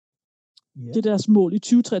 Yeah. Det er deres mål i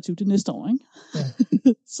 2023, det er næste år, ikke? Ja.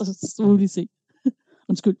 så må vi lige se.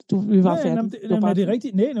 Undskyld, vi var færdige. Det er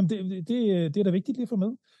rigtigt. Nej, det er da vigtigt lige at få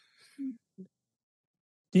med.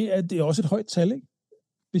 Det er også et højt tal, ikke?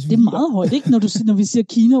 Det er meget højt, ikke? Når vi siger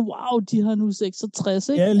Kina, wow, de har nu 66,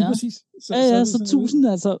 ikke? Ja, lige præcis. Så 1000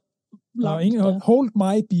 altså langt. Hold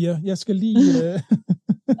my beer. Jeg skal lige...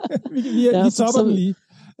 vi topper den lige.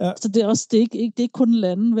 Ja. Så det er også det er ikke kun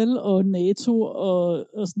lande, vel, og NATO og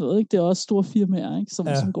sådan noget, ikke? Det er også store firmaer, ikke? Som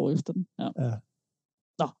går efter den. Ja.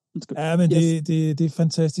 Nå, undskyld. Ja, men det er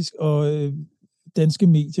fantastisk, og danske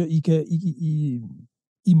medier,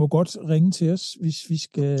 I må godt ringe til os, hvis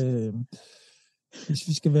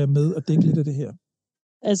vi skal være med og dække lidt af det her.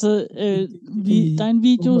 Altså, der er en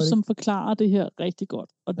video, som forklarer det her rigtig godt,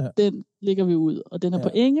 og den lægger vi ud, og den er på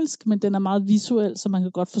engelsk, men den er meget visuel, så man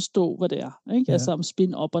kan godt forstå, hvad det er, ikke? Ja. Altså om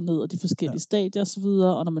spin op og ned, og de forskellige stadier og så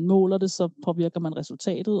videre, og når man måler det, så påvirker man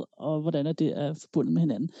resultatet, og hvordan det er forbundet med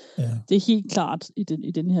hinanden. Ja. Det er helt klart i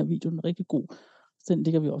den her video, den er rigtig god. Den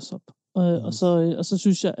lægger vi også op. Og så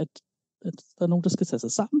synes jeg, at der er nogen, der skal tage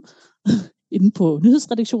sig sammen inde på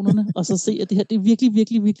nyhedsredaktionerne, og så se, at det her, det er virkelig,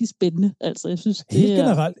 virkelig, virkelig spændende. Altså, jeg synes,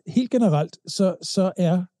 helt generelt, så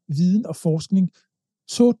er viden og forskning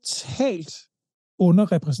totalt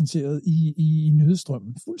underrepræsenteret i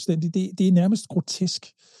nyhedsstrømmen. Fuldstændig. Det er nærmest grotesk.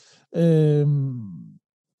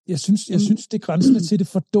 Jeg synes, det er grænsende til det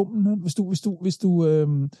fordummende. Hvis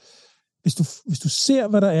du ser,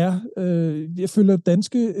 hvad der er, jeg følger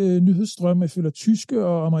danske nyhedsstrømme, jeg følger tyske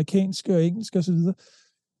og amerikanske og engelske osv.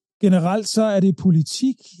 Generelt så er det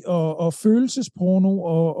politik og følelsesporno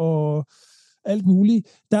og alt muligt.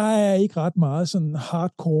 Der er ikke ret meget sådan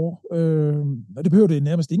hardcore, og det behøver det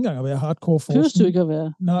nærmest ikke engang at være hardcore forskning. Det behøver du ikke at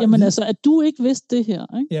være. Jamen altså, at du ikke vidste det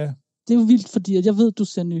her, ikke? Ja. Det er jo vildt, fordi at jeg ved, du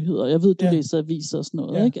ser nyheder, jeg ved, du læser aviser og sådan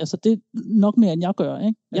noget, ikke? Altså, det er nok mere, end jeg gør,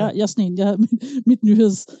 ikke? Jeg er sådan en, mit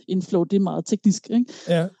nyhedsindflow, det er meget teknisk, ikke?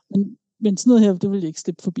 Ja. Men sådan noget her, det vil ikke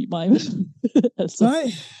slippe forbi mig. Altså.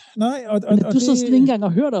 Nej. Men du så ikke engang har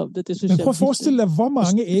hørt om det, synes jeg. Men prøv at forestille dig,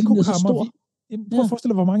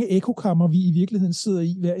 hvor mange ekokammer vi i virkeligheden sidder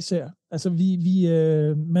i hver især. Altså,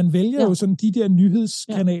 man vælger jo sådan de der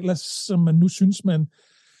nyhedskanaler, som man nu synes,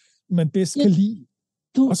 man bedst kan lide.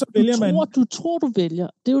 Og så vælger du tror, du vælger.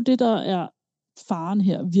 Det er jo det, der er faren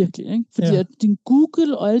her, virkelig. Ikke? Fordi at din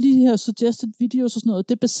Google og alle de her suggested videos og sådan noget,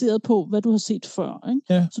 det er baseret på, hvad du har set før. Ikke?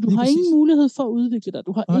 Ja, så du har ingen mulighed for at udvikle dig.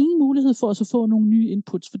 Du har ingen mulighed for at få nogle nye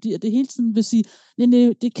inputs, fordi at det hele tiden vil sige,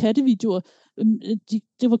 nej, det er kattevideoer.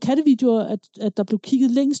 Det var kattevideoer, at der blev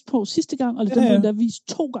kigget længst på sidste gang, og den blev der vist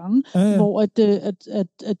 2 gange, hvor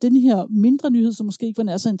at den her mindre nyhed, som måske ikke var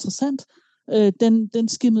nær så interessant, den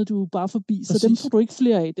skimmede du bare forbi, så dem får du ikke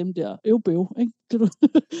flere af, dem der øvbøv, ikke?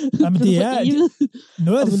 Jamen, det er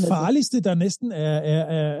noget af det farligste, der næsten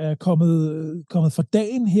er kommet for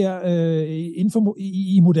dagen her inden for,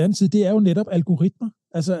 i moderne tid, det er jo netop algoritmer.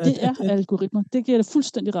 Altså, algoritmer. Det giver jeg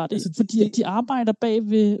fuldstændig ret i, altså, fordi de arbejder bag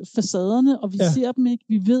ved facaderne, og vi ser dem ikke,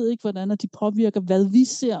 vi ved ikke, hvordan de påvirker, hvad vi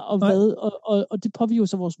ser, og det påvirker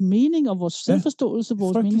så vores mening, og vores selvforståelse,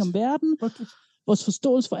 vores mening om verden, vores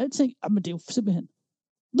forståelse for alting. Jamen, det er jo simpelthen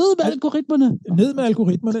ned med algoritmerne. Ned med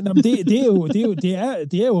algoritmerne. Jamen, det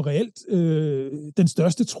er jo reelt den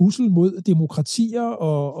største trussel mod demokratier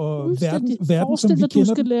og verden som vi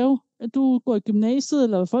kender. At du går i gymnasiet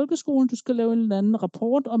eller folkeskolen, du skal lave en eller anden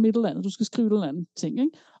rapport om et eller andet, du skal skrive en eller anden ting,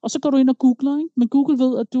 ikke? Og så går du ind og googler, ikke? Men Google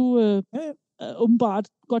ved, at du åbenbart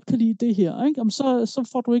godt kan lide det her, ikke? Jamen, så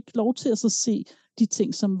får du ikke lov til at så se de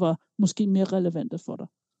ting, som var måske mere relevante for dig.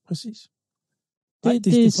 Præcis.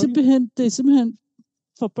 Det er simpelthen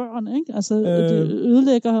for børn, ikke? Altså, det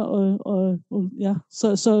ødelægger, og ja.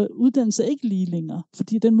 Så uddannelse er ikke lige længere,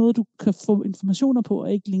 fordi den måde, du kan få informationer på, er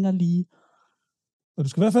ikke længere lige. Og du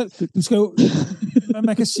skal i hvert fald, du skal jo,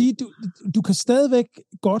 man kan sige, du kan stadigvæk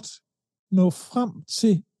godt nå frem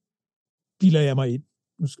til, bilder jeg mig ind.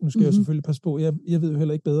 Nu skal jeg selvfølgelig passe på, jeg ved jo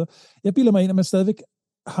heller ikke bedre. Jeg bilder mig ind, at man stadigvæk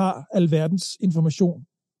har alverdens information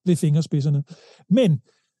ved fingerspidserne. Men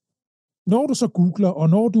når du så googler, og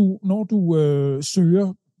når du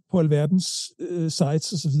søger på alverdens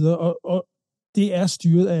sites og så videre, og det er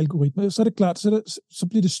styret af algoritmer, så er det klart, så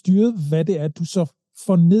bliver det styret, hvad det er, du så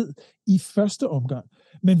får ned i første omgang.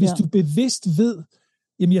 Men hvis du bevidst ved,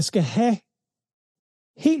 jamen jeg skal have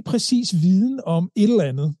helt præcis viden om et eller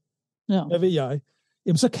andet, hvad ved jeg,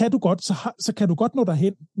 jamen så kan du godt nå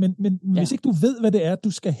derhen, men hvis ikke du ved, hvad det er,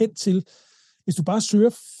 du skal hen til, hvis du bare søger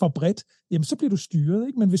for bredt, jamen så bliver du styret,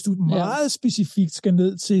 ikke? Men hvis du meget specifikt skal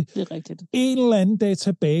ned til en eller anden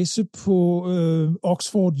database på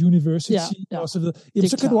Oxford University og så videre, jamen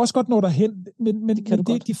så kan du også godt nå derhen, men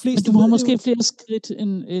det de fleste... Men du har måske flere skridt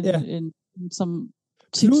end som...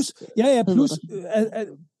 Plus,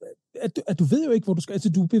 at du ved jo ikke, hvor du skal. Altså,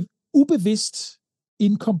 du er ubevidst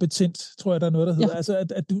inkompetent, tror jeg, der er noget, der hedder. Altså,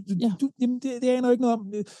 at du jamen, det aner jo ikke noget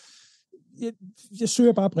om... Jeg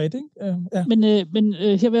søger bare bredt, ikke? Men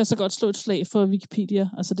her vil jeg så godt slå et slag for Wikipedia.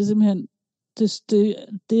 Altså, det er simpelthen...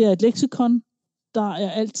 Det er et leksikon, der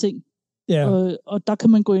er alting. Ja. Og der kan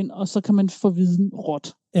man gå ind, og så kan man få viden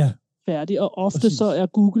råt. Ja. Færdig. Og ofte så er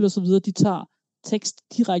Google og så videre, de tager tekst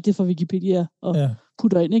direkte fra Wikipedia og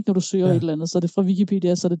putter ind, ikke? Når du søger et eller andet, så er det fra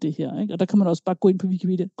Wikipedia, så er det det her, ikke? Og der kan man også bare gå ind på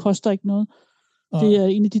Wikipedia. Det koster ikke noget. Det er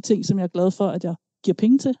en af de ting, som jeg er glad for, at jeg giver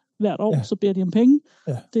penge til hvert år, så beder de om penge.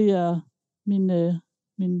 Ja. Det er min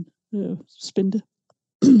spændte.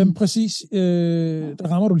 Jamen præcis. Der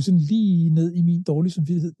rammer du ligesom lige ned i min dårlige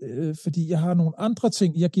samvittighed, fordi jeg har nogle andre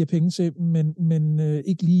ting, jeg giver penge til, men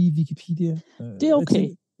ikke lige Wikipedia. Det er okay.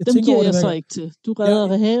 Dem giver jeg så ikke til. Du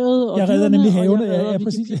redder havet. Og jeg redder nemlig havene. Ja,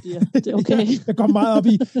 præcis. Det er okay. Jeg går meget op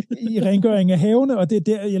i rengøring af havene, og det er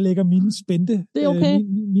der, jeg lægger mine spændte, det er okay.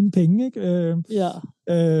 mine penge. Ikke?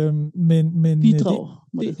 Men bidrag.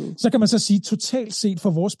 Så kan man så sige, totalt set for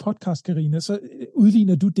vores podcast, Karina, så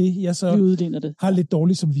udligner du det, jeg så har lidt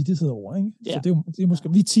dårlig samvittighed over. Ikke? Ja. Så det er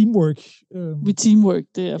måske, vi teamwork. Vi teamwork,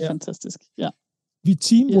 det er fantastisk. Ja. Vi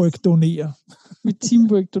teamwork donerer. Vi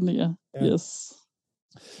teamwork donerer, yes.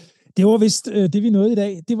 Det var vist det, vi nåede i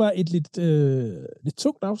dag. Det var et lidt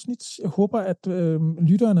tungt afsnit. Jeg håber, at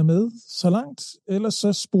lytteren er med så langt. Ellers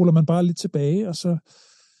så spoler man bare lidt tilbage, og så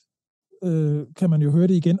kan man jo høre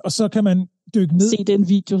det igen. Og så kan man dykke ned. Se den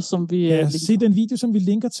video, som vi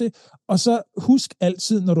linker til. Og så husk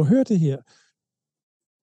altid, når du hører det her,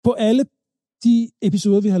 på alle de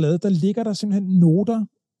episoder, vi har lavet, der ligger der simpelthen noter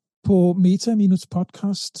på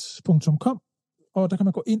meta-podcast.com. Og der kan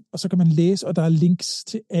man gå ind, og så kan man læse, og der er links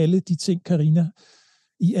til alle de ting, Karina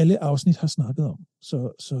i alle afsnit har snakket om.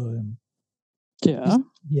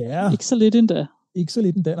 Ikke så lidt endda. Ikke så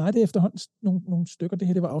lidt endda. Nej, det er efterhånden nogle stykker. Det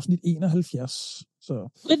her, det var afsnit 71. Så.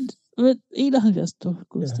 71,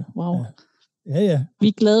 Gustav. Wow. Ja. Vi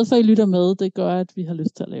er glade for, at I lytter med. Det gør, at vi har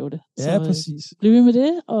lyst til at lave det. Ja, så, præcis. Bliv ved med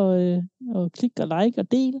det, og klik og like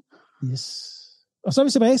og del. Yes. Og så er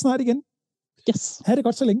vi tilbage snart igen. Yes. Ha' det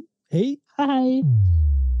godt så længe. Hej. Hej.